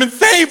screaming,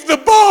 save the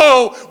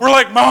bow! We're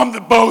like, Mom, the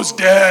bow's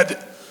dead.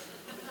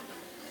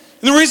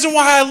 And the reason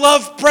why I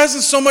love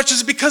presents so much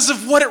is because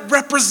of what it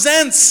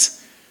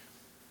represents.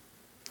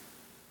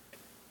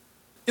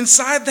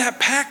 Inside that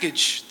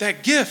package,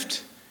 that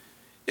gift,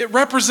 it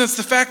represents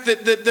the fact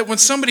that when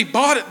somebody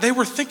bought it, they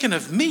were thinking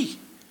of me.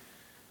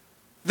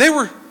 They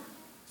were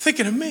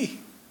thinking of me.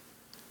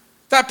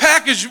 That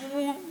package,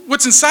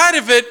 what's inside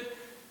of it,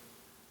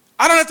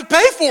 I don't have to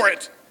pay for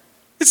it.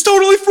 It's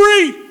totally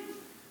free.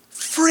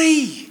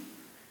 Free.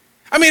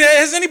 I mean,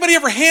 has anybody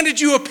ever handed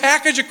you a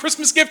package, a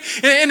Christmas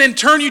gift, and in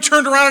turn you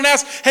turned around and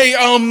asked, hey,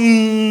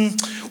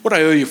 what do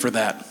I owe you for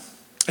that?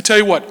 I tell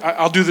you what,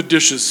 I'll do the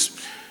dishes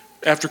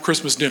after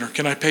Christmas dinner.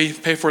 Can I pay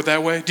for it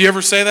that way? Do you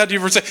ever say that? Do you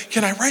ever say,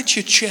 can I write you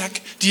a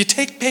check? Do you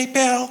take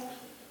PayPal?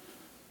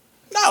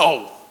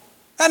 No,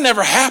 that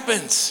never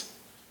happens.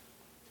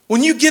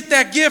 When you get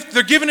that gift,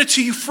 they're giving it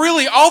to you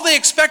freely. All they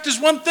expect is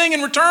one thing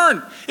in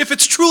return. If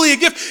it's truly a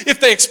gift, if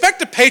they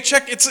expect a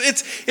paycheck,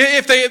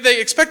 if they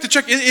expect a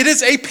check, it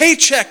is a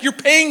paycheck. You're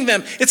paying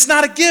them. It's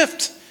not a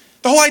gift.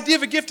 The whole idea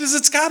of a gift is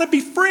it's got to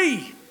be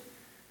free.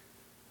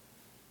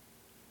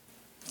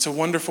 It's a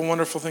wonderful,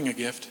 wonderful thing, a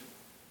gift.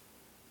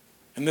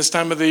 And this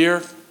time of the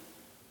year,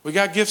 we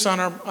got gifts on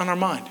our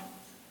mind.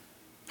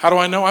 How do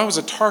I know? I was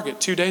at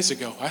Target 2 days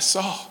ago. I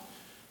saw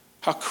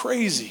how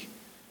crazy.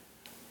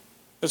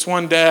 This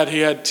one dad, he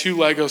had 2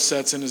 Lego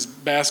sets in his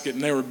basket,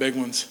 and they were big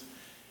ones.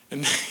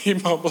 And he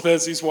mumbled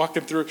as he's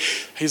walking through.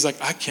 He's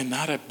like, I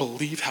cannot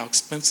believe how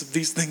expensive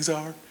these things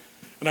are.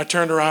 And I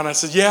turned around and I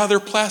said, yeah, they're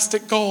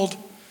plastic gold.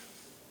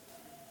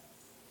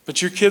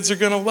 But your kids are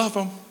going to love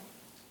them.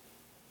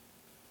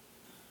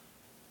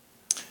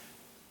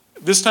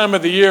 This time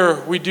of the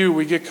year, we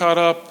get caught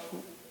up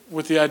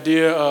with the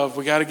idea of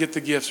we got to get the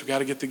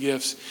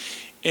gifts.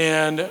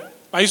 And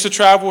I used to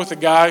travel with a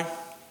guy.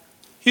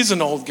 He's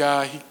an old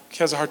guy. He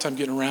has a hard time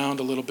getting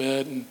around a little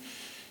bit, and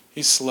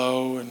he's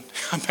slow, and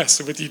I'm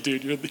messing with you,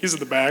 dude. He's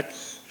in the back.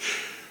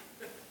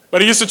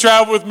 But he used to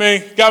travel with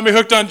me, got me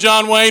hooked on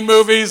John Wayne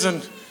movies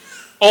and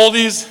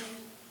oldies.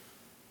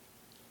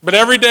 But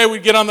every day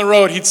we'd get on the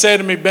road, he'd say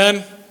to me,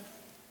 Ben,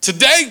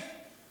 today,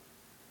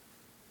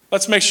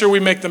 let's make sure we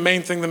make the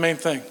main thing the main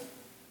thing.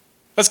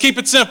 Let's keep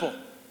it simple.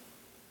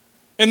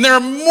 And there are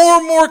more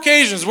and more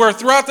occasions where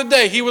throughout the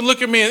day he would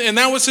look at me, and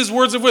that was his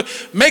words of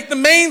wisdom, make the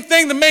main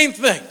thing the main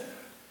thing.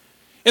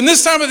 And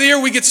this time of the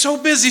year we get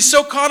so busy,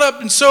 so caught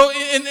up, and so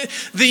in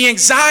the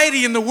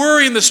anxiety and the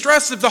worry and the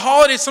stress of the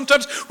holidays,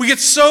 sometimes we get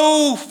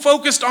so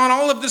focused on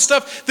all of this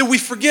stuff that we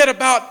forget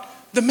about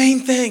the main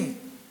thing.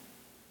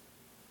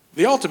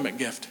 The ultimate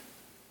gift.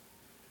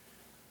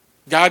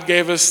 God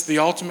gave us the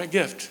ultimate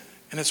gift,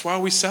 and it's why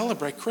we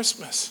celebrate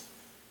Christmas.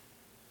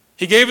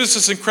 He gave us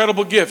this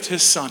incredible gift,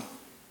 his son,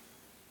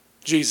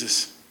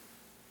 Jesus.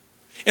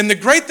 And the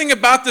great thing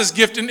about this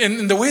gift,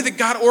 and the way that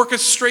God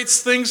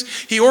orchestrates things,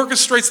 he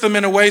orchestrates them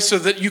in a way so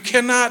that you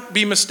cannot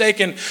be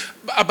mistaken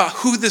about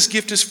who this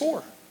gift is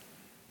for.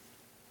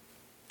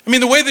 I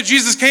mean, the way that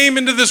Jesus came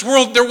into this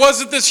world, there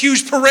wasn't this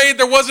huge parade,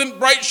 there wasn't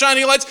bright,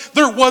 shiny lights,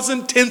 there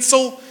wasn't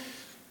tinsel,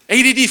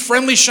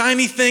 ADD-friendly,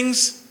 shiny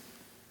things.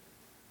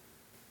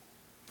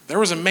 There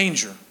was a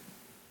manger.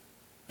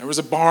 There was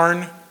a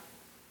barn.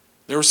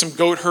 There were some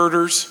goat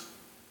herders.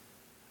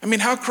 I mean,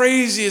 how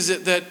crazy is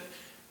it that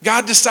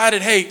God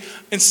decided, hey,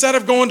 instead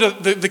of going to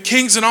the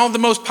kings and all the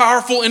most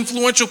powerful,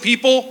 influential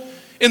people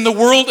in the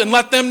world and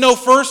let them know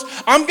first,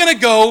 I'm going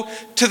to go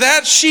to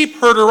that sheep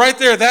herder right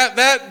there,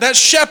 that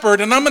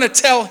shepherd, and I'm going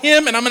to tell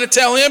him, and I'm going to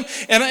tell him,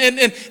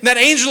 and that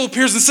angel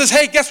appears and says,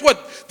 hey, guess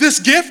what? This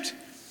gift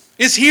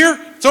is here.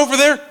 It's over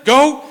there.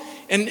 Go.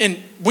 And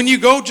when you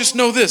go, just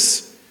know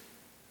this.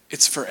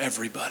 It's for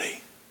everybody.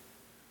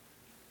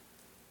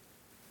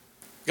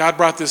 God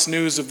brought this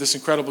news of this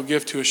incredible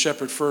gift to a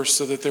shepherd first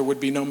so that there would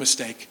be no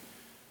mistake.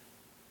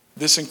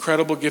 This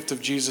incredible gift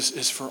of Jesus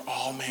is for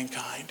all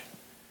mankind.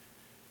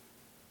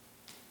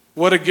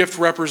 What a gift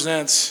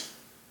represents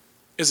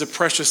is a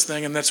precious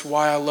thing, and that's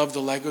why I love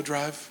the Lego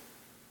drive.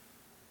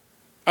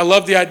 I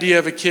love the idea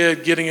of a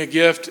kid getting a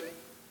gift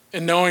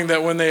and knowing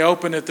that when they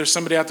open it, there's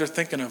somebody out there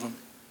thinking of them.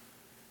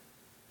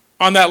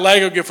 On that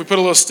Lego gift, we put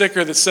a little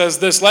sticker that says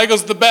this,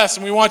 Lego's the best,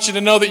 and we want you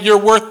to know that you're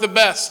worth the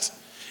best.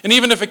 And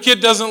even if a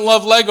kid doesn't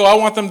love Lego, I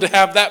want them to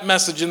have that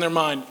message in their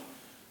mind.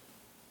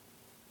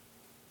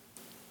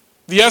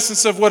 The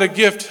essence of what a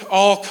gift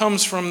all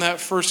comes from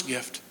that first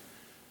gift,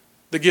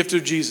 the gift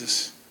of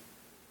Jesus.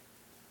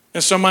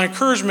 And so my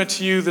encouragement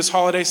to you this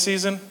holiday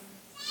season,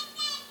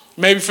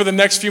 maybe for the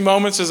next few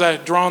moments as I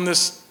draw on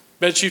this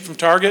bedsheet from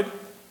Target,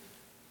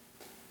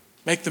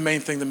 make the main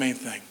thing the main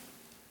thing.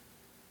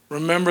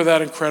 Remember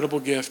that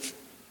incredible gift,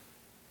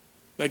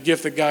 that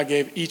gift that God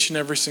gave each and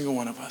every single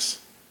one of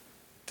us.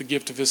 The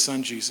gift of his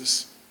son,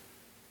 Jesus.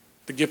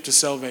 The gift of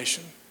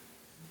salvation.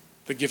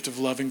 The gift of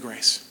love and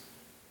grace.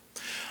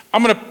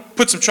 I'm going to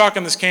put some chalk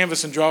on this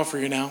canvas and draw for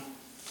you now.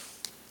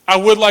 I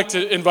would like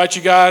to invite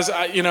you guys.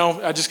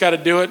 I just got to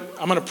do it.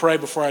 I'm going to pray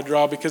before I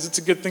draw because it's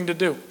a good thing to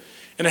do.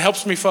 And it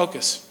helps me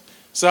focus.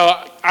 So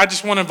I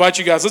just want to invite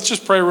you guys. Let's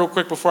just pray real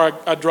quick before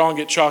I draw and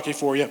get chalky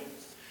for you.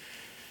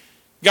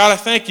 God, I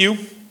thank you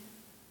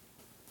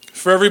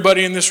for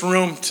everybody in this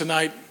room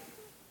tonight.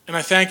 And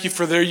I thank you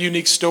for their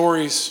unique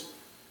stories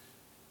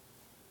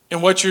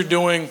and what you're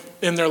doing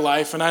in their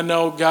life. And I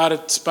know, God,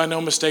 it's by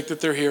no mistake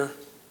that they're here.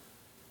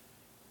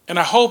 And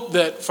I hope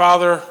that,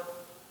 Father,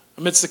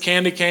 amidst the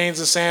candy canes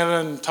and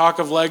Santa and talk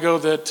of Lego,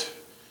 that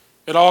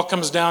it all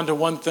comes down to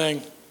one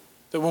thing,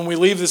 that when we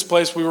leave this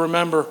place, we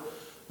remember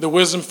the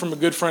wisdom from a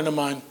good friend of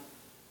mine.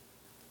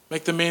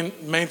 Make the main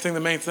thing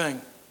the main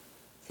thing.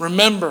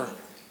 Remember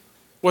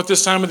what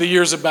this time of the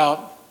year is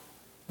about.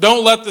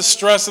 Don't let the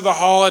stress of the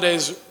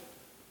holidays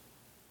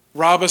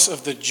rob us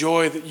of the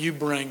joy that you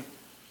bring.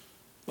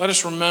 Let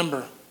us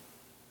remember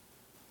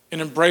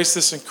and embrace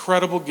this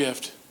incredible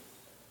gift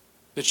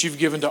that you've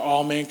given to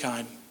all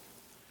mankind.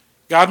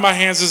 God, my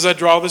hands as I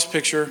draw this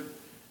picture,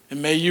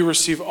 and may you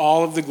receive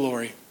all of the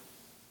glory.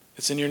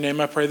 It's in your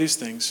name I pray these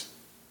things.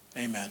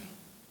 Amen.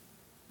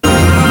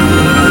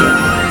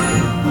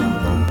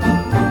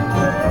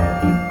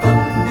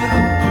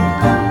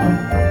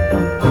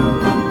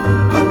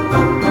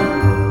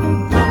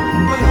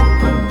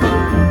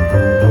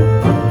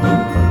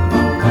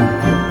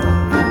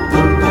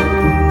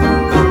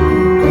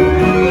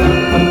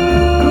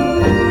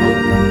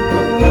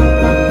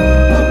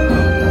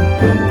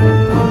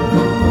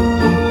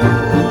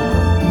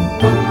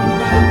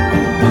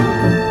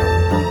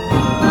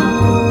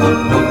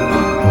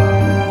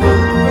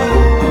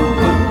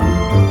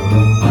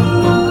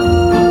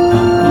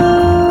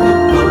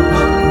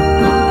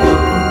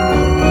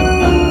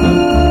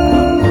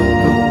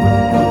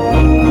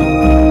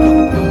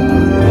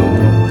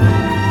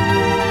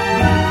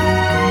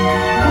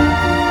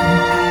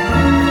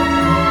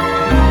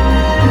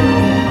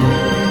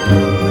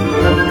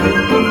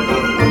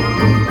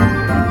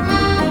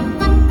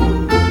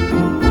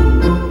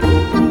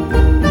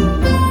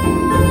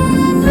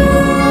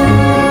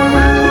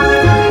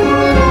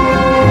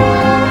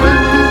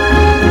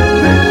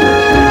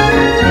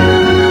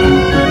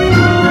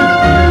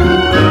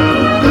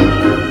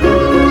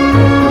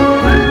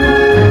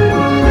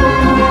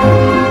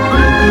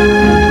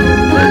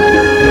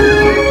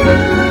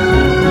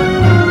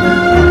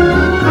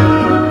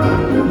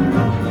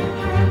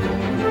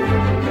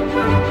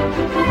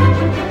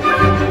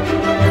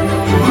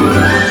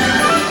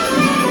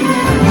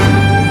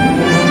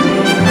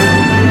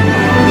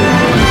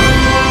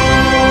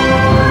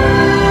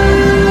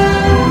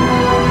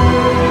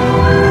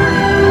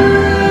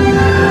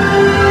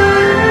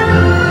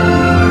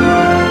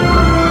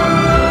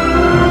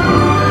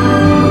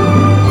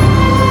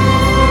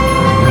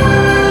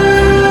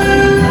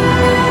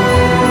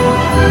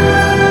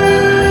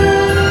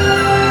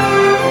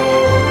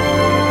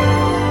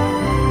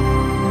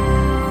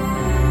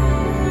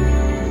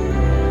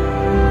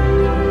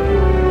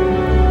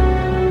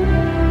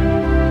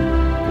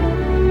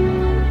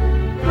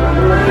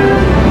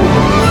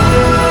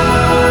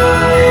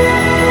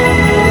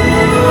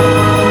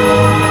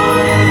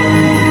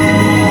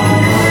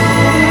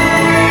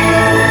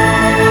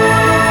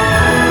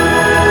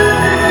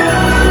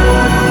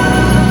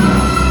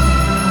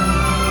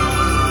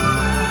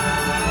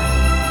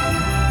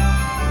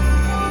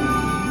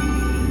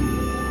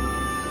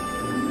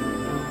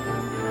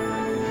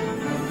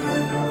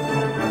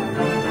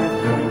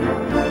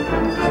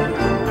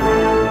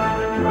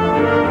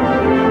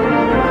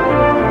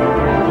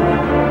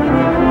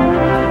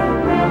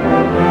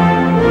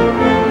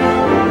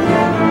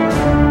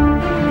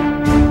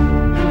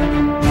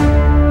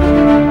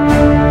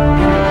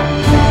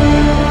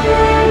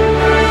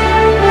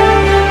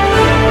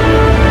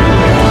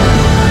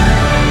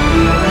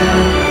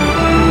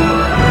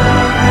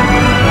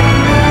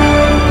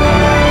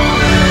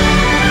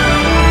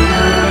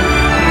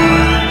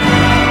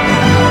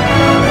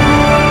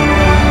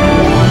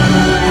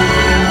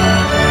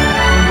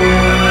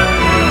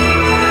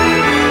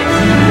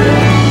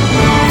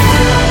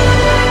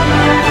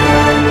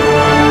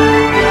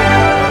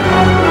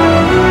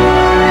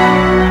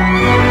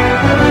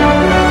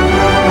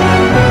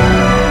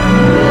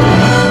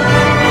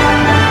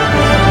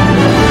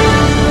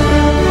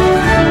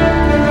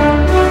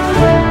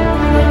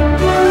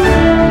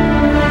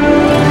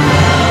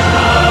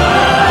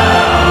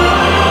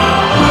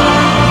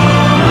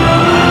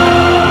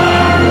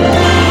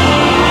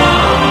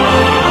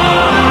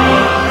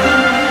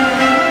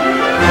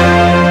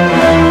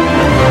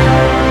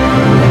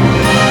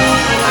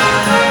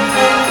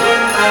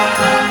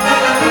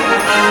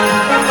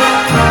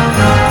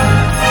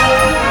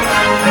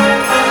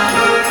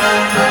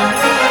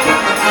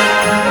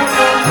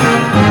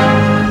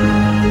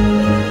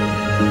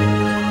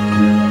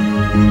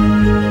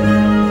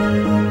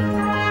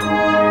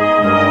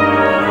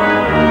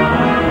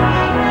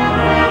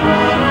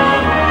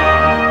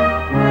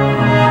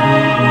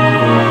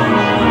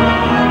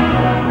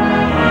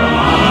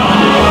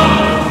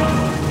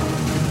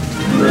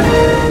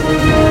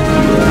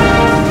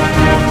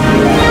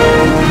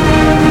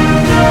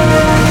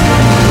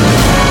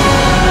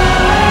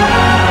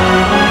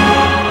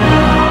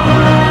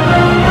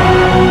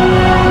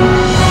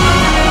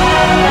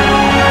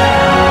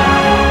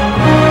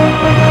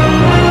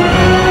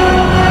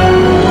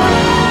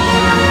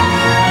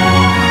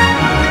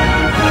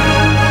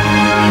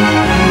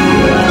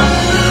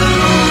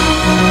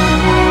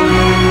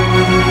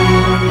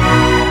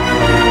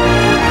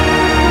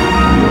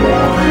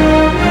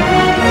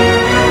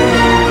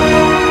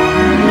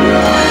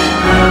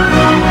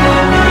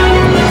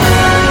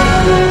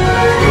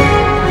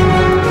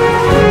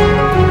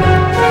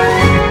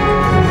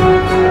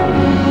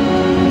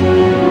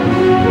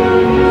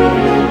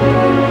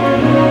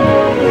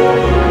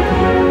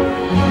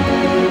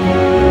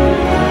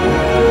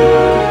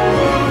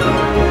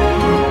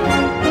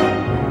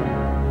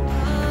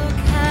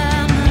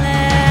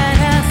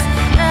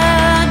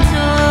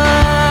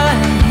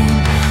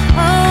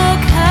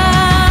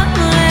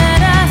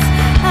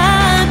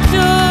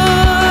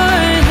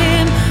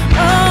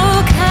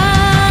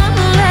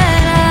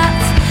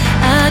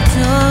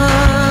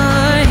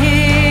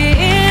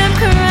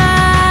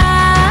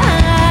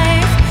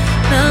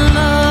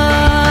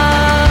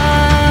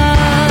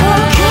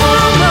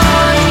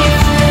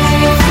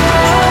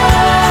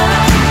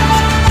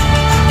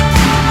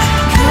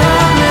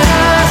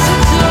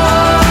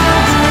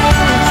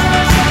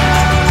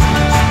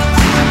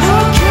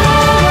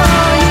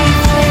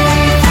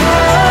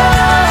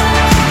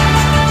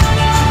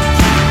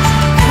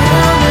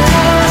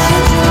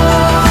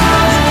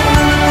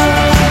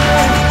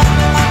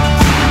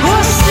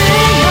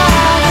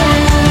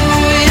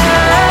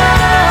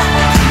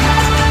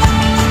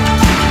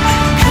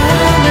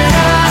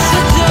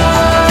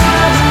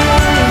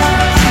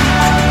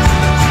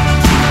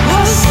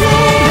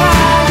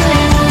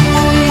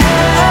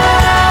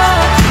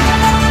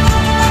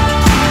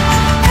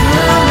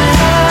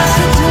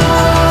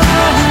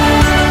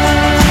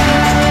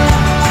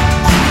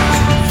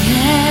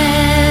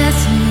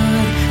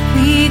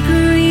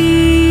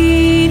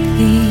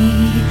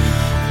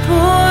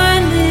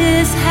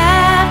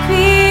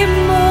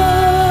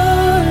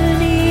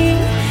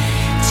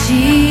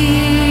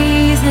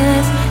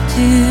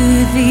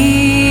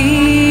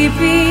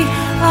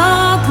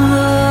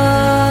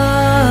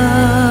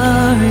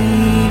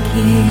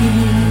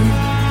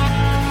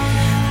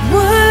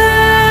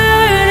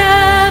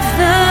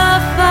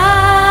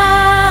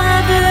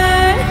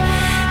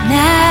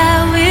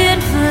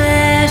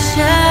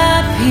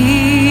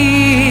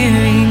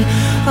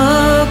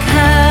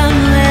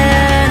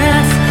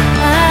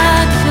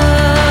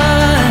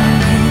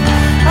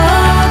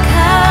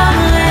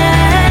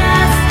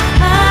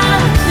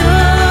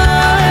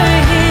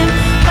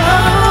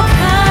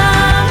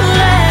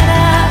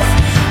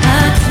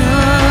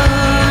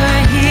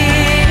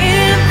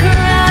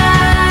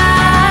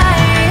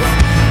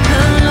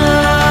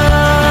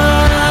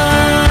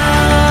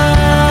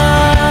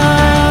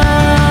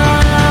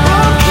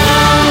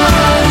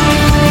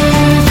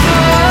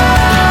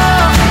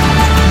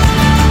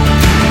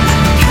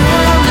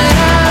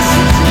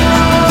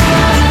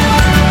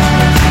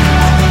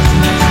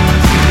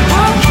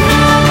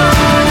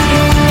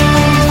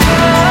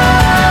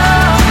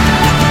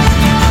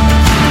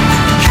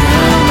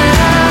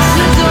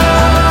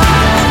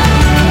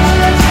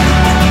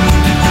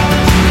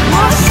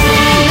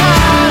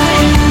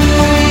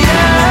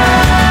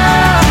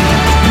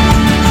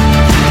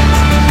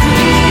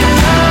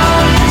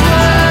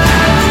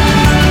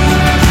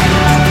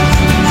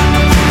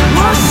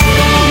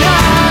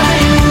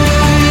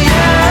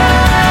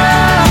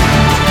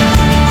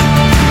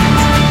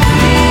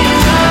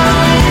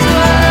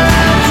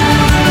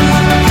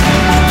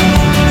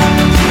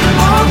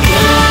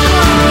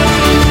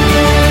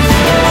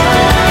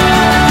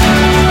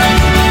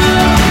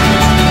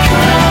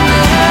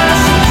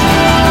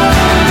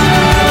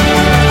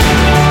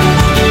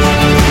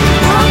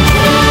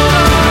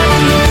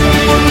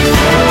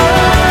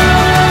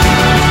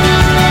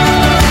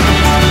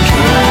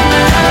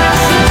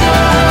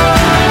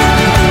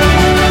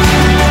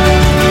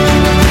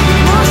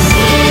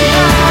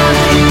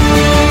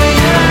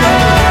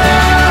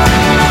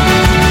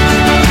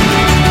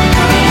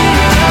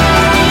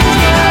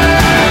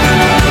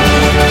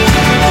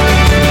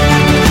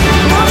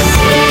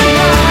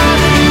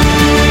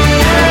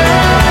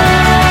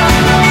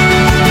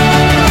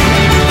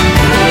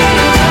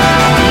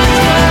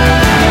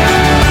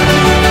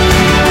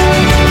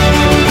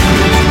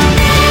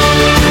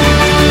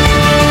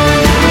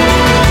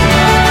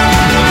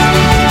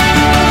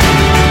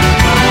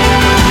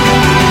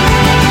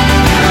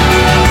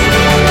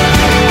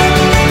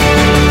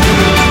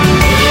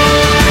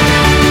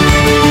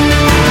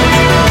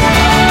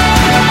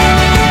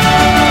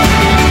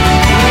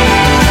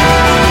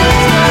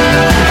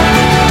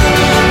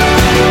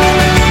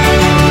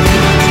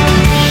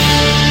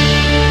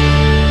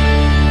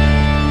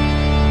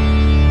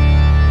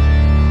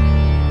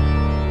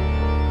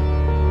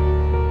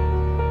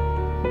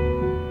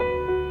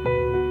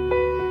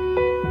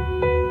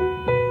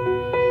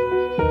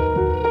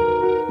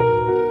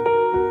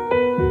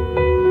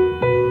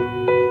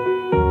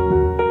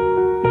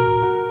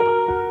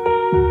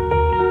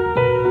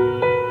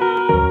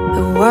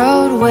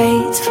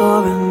 waits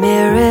for a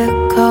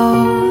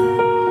miracle.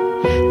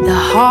 The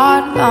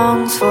heart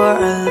longs for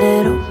a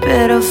little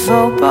bit of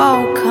hope.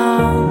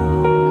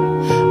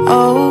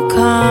 Oh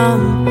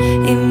come,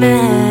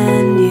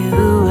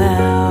 Emmanuel.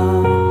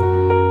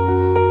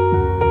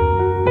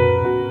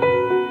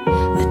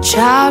 A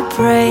child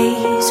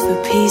prays for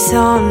peace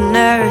on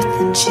earth,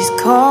 and she's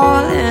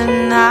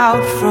calling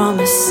out from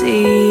a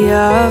sea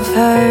of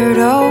hurt.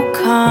 Oh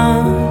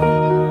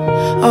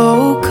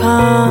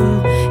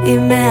come,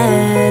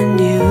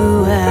 Emmanuel.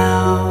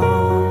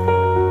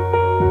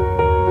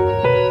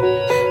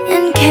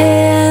 And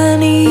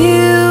can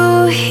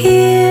you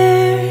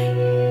hear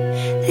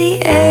the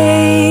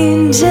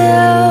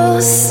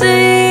angels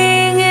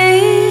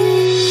singing?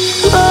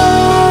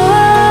 Glory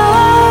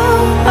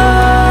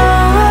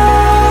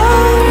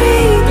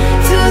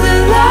to the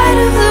light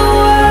of the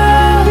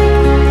world.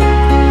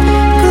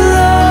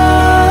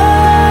 Glory,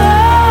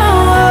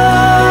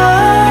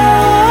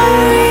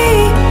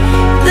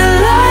 the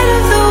light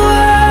of the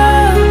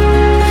world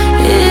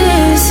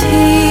is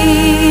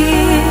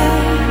here.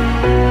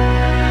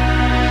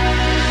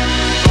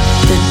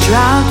 The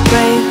drought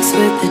breaks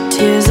with the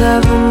tears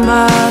of a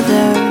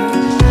mother.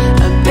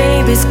 A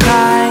baby's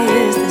cry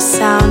is the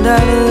sound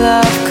of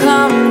love.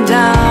 Come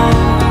down,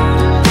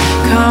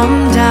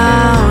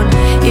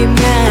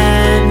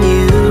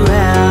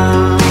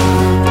 Emmanuel.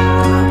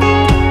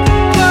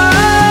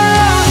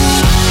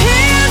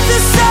 Here's the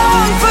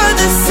song for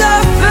the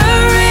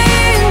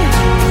suffering.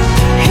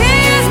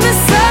 Here's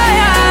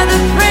Messiah, the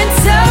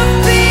Prince of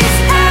Peace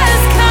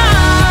has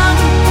come.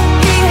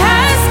 He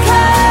has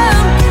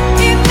come,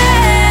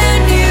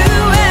 Emmanuel.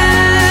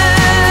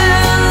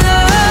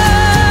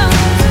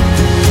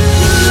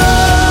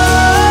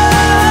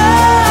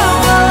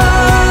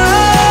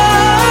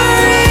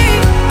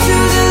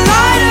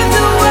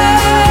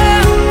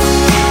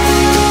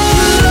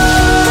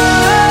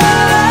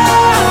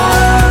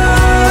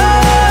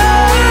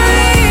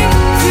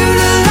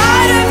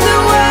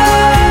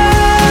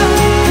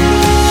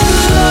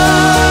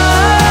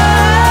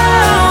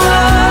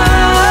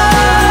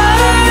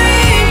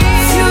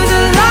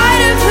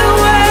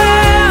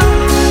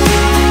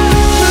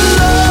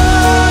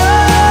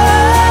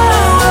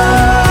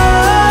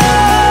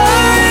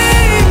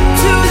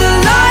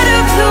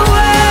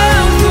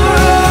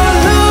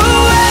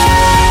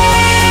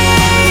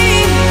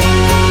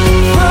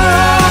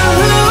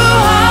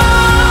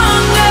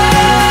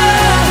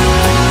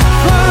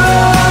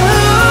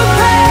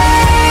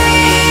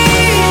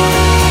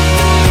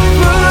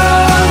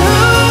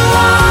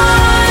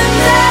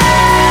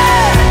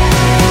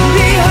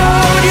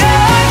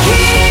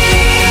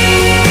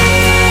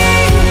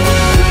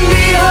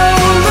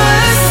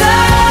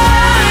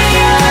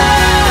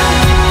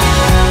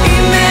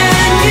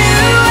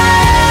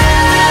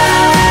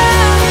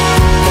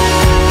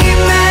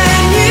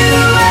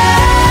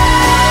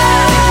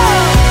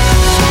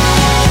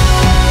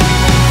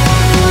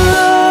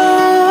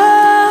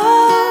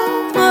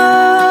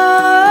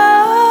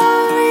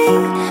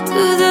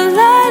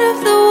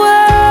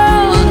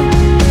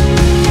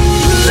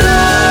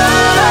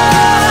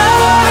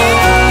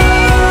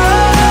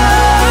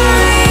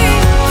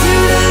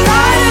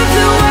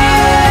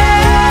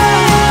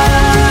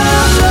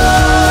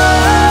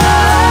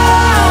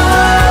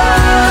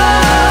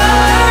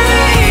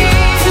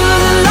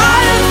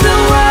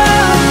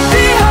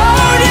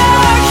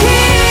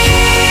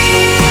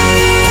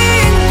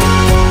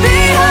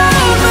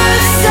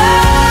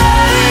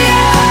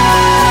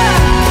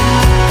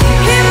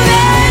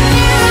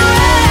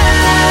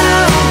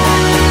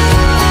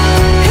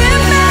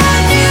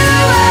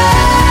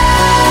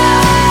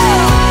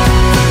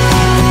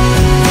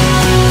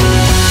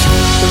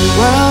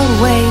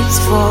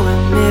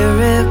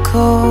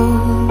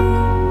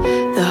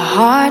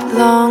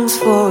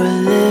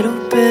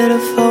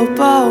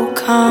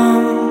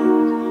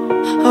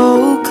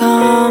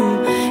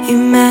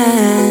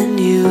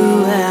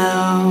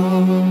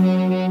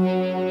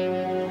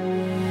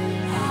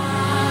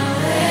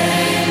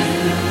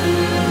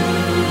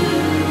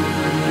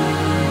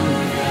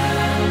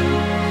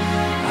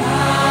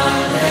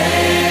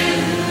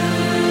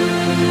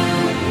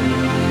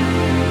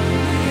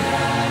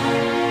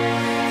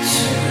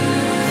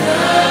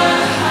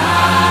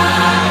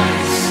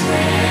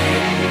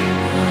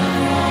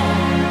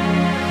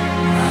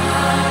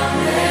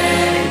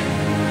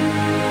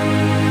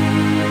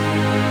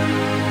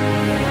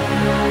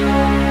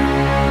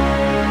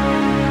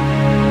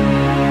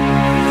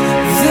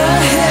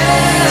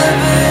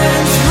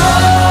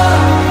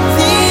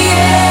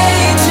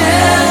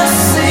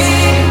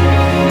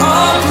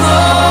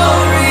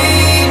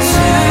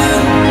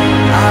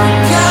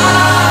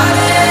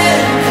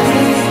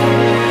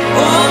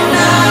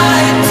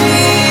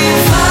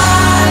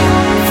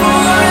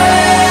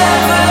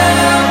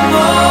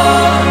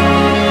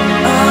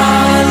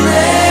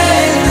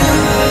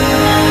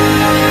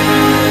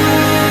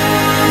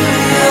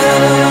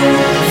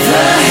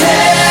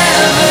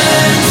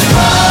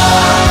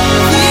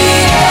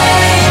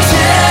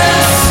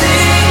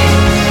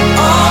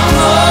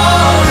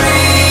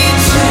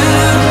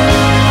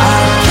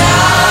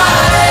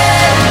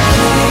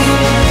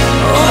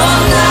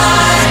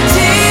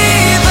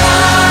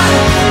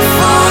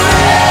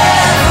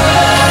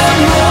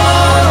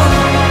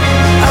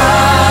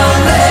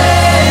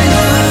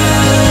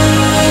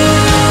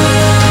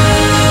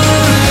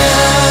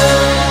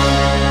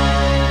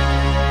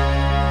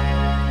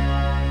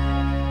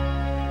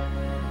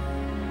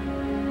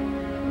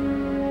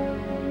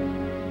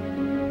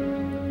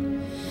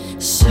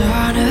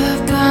 Son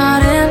of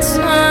God and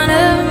Son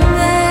of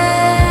Man,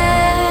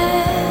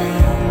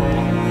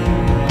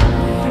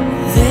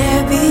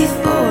 there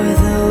before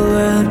the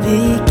world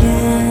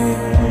began,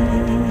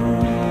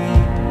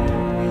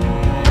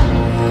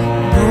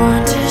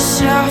 born to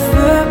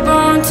suffer,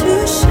 born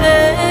to save,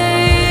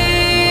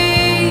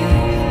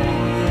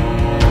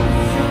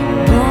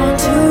 born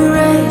to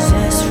raise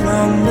us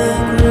from the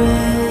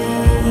grave.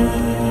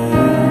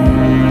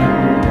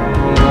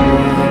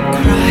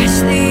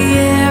 Christ the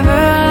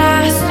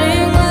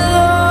everlasting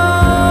Lord,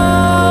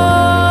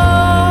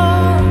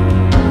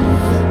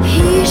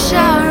 He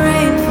shall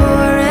reign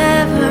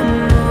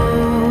forevermore.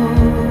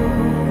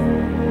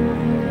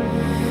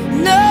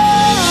 No,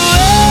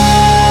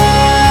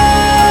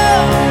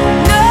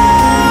 no,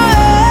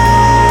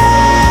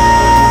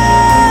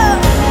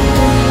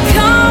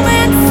 come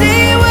and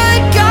see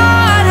what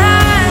God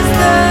has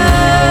done.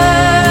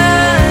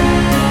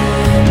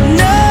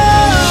 No,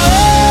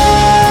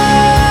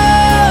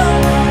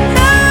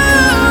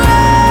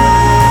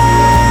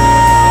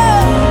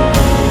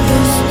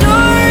 the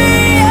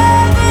story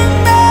of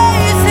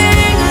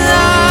amazing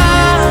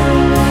love,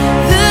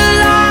 the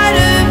light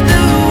of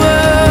the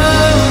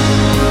world,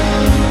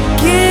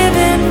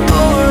 given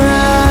for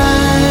us.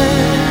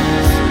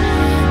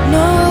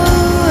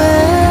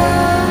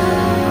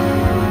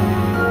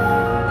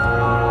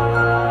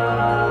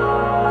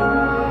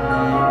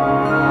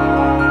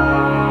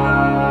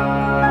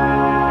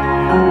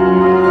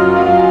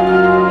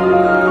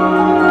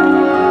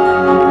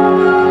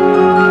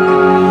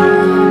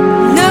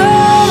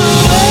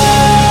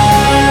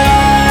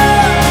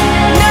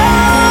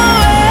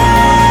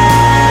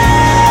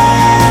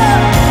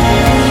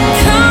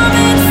 Come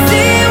and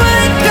see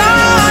what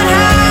God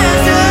has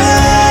done.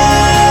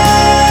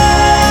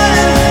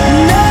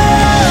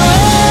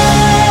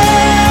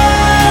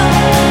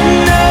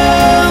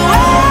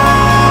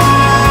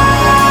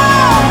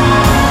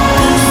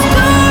 The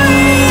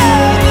story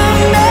of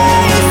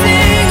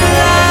amazing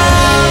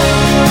love,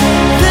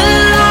 the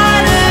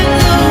light of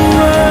the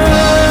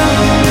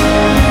world,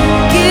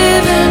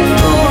 given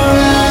for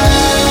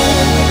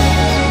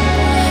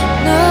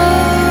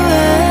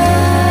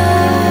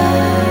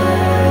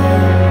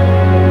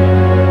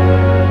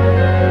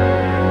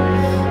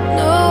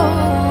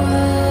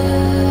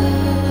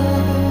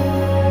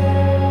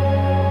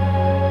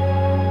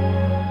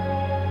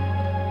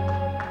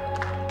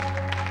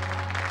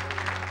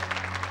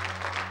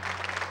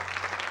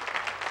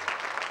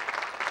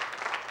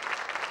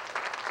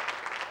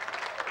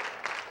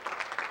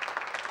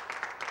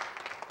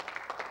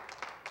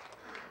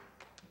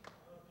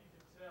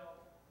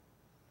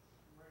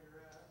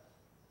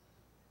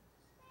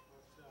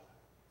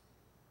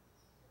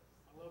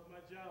I love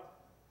my job.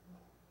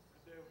 I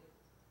do.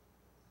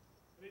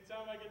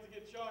 Anytime I get to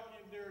get chalky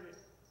and dirty,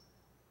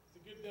 it's a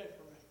good day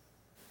for me.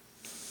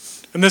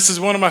 And this is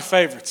one of my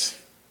favorites.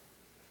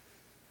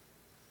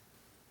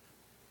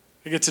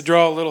 I get to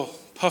draw little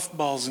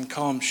puffballs and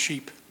call them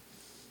sheep.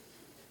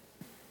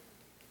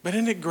 But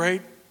isn't it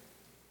great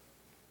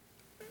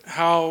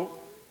how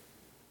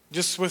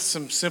just with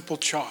some simple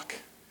chalk,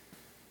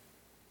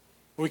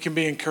 we can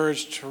be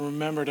encouraged to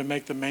remember to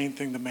make the main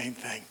thing the main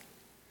thing.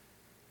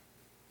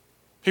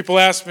 People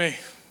ask me,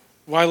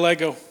 why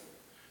Lego?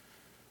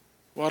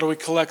 Why do we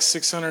collect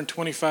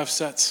 625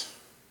 sets?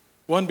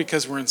 One,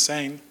 because we're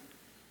insane.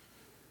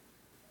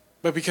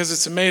 But because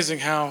it's amazing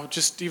how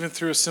just even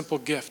through a simple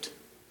gift,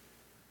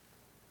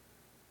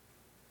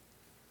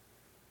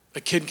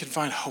 a kid can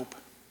find hope.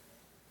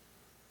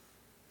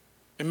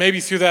 And maybe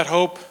through that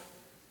hope,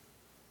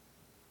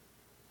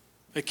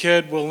 a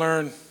kid will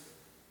learn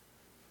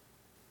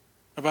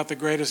about the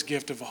greatest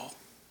gift of all.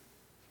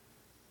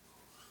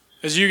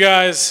 As you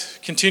guys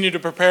continue to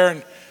prepare,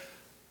 and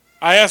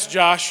I asked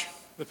Josh,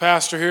 the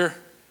pastor here,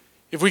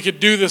 if we could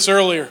do this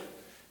earlier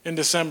in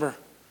December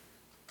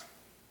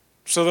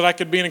so that I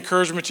could be an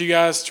encouragement to you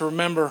guys to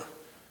remember,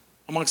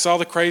 amongst all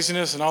the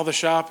craziness and all the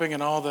shopping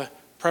and all the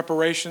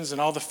preparations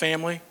and all the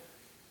family,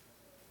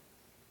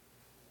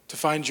 to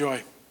find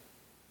joy,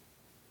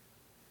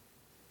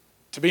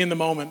 to be in the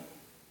moment,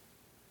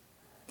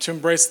 to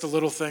embrace the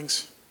little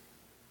things.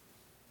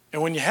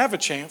 And when you have a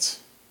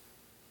chance,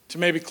 to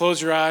maybe close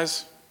your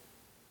eyes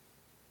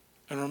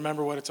and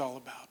remember what it's all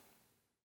about.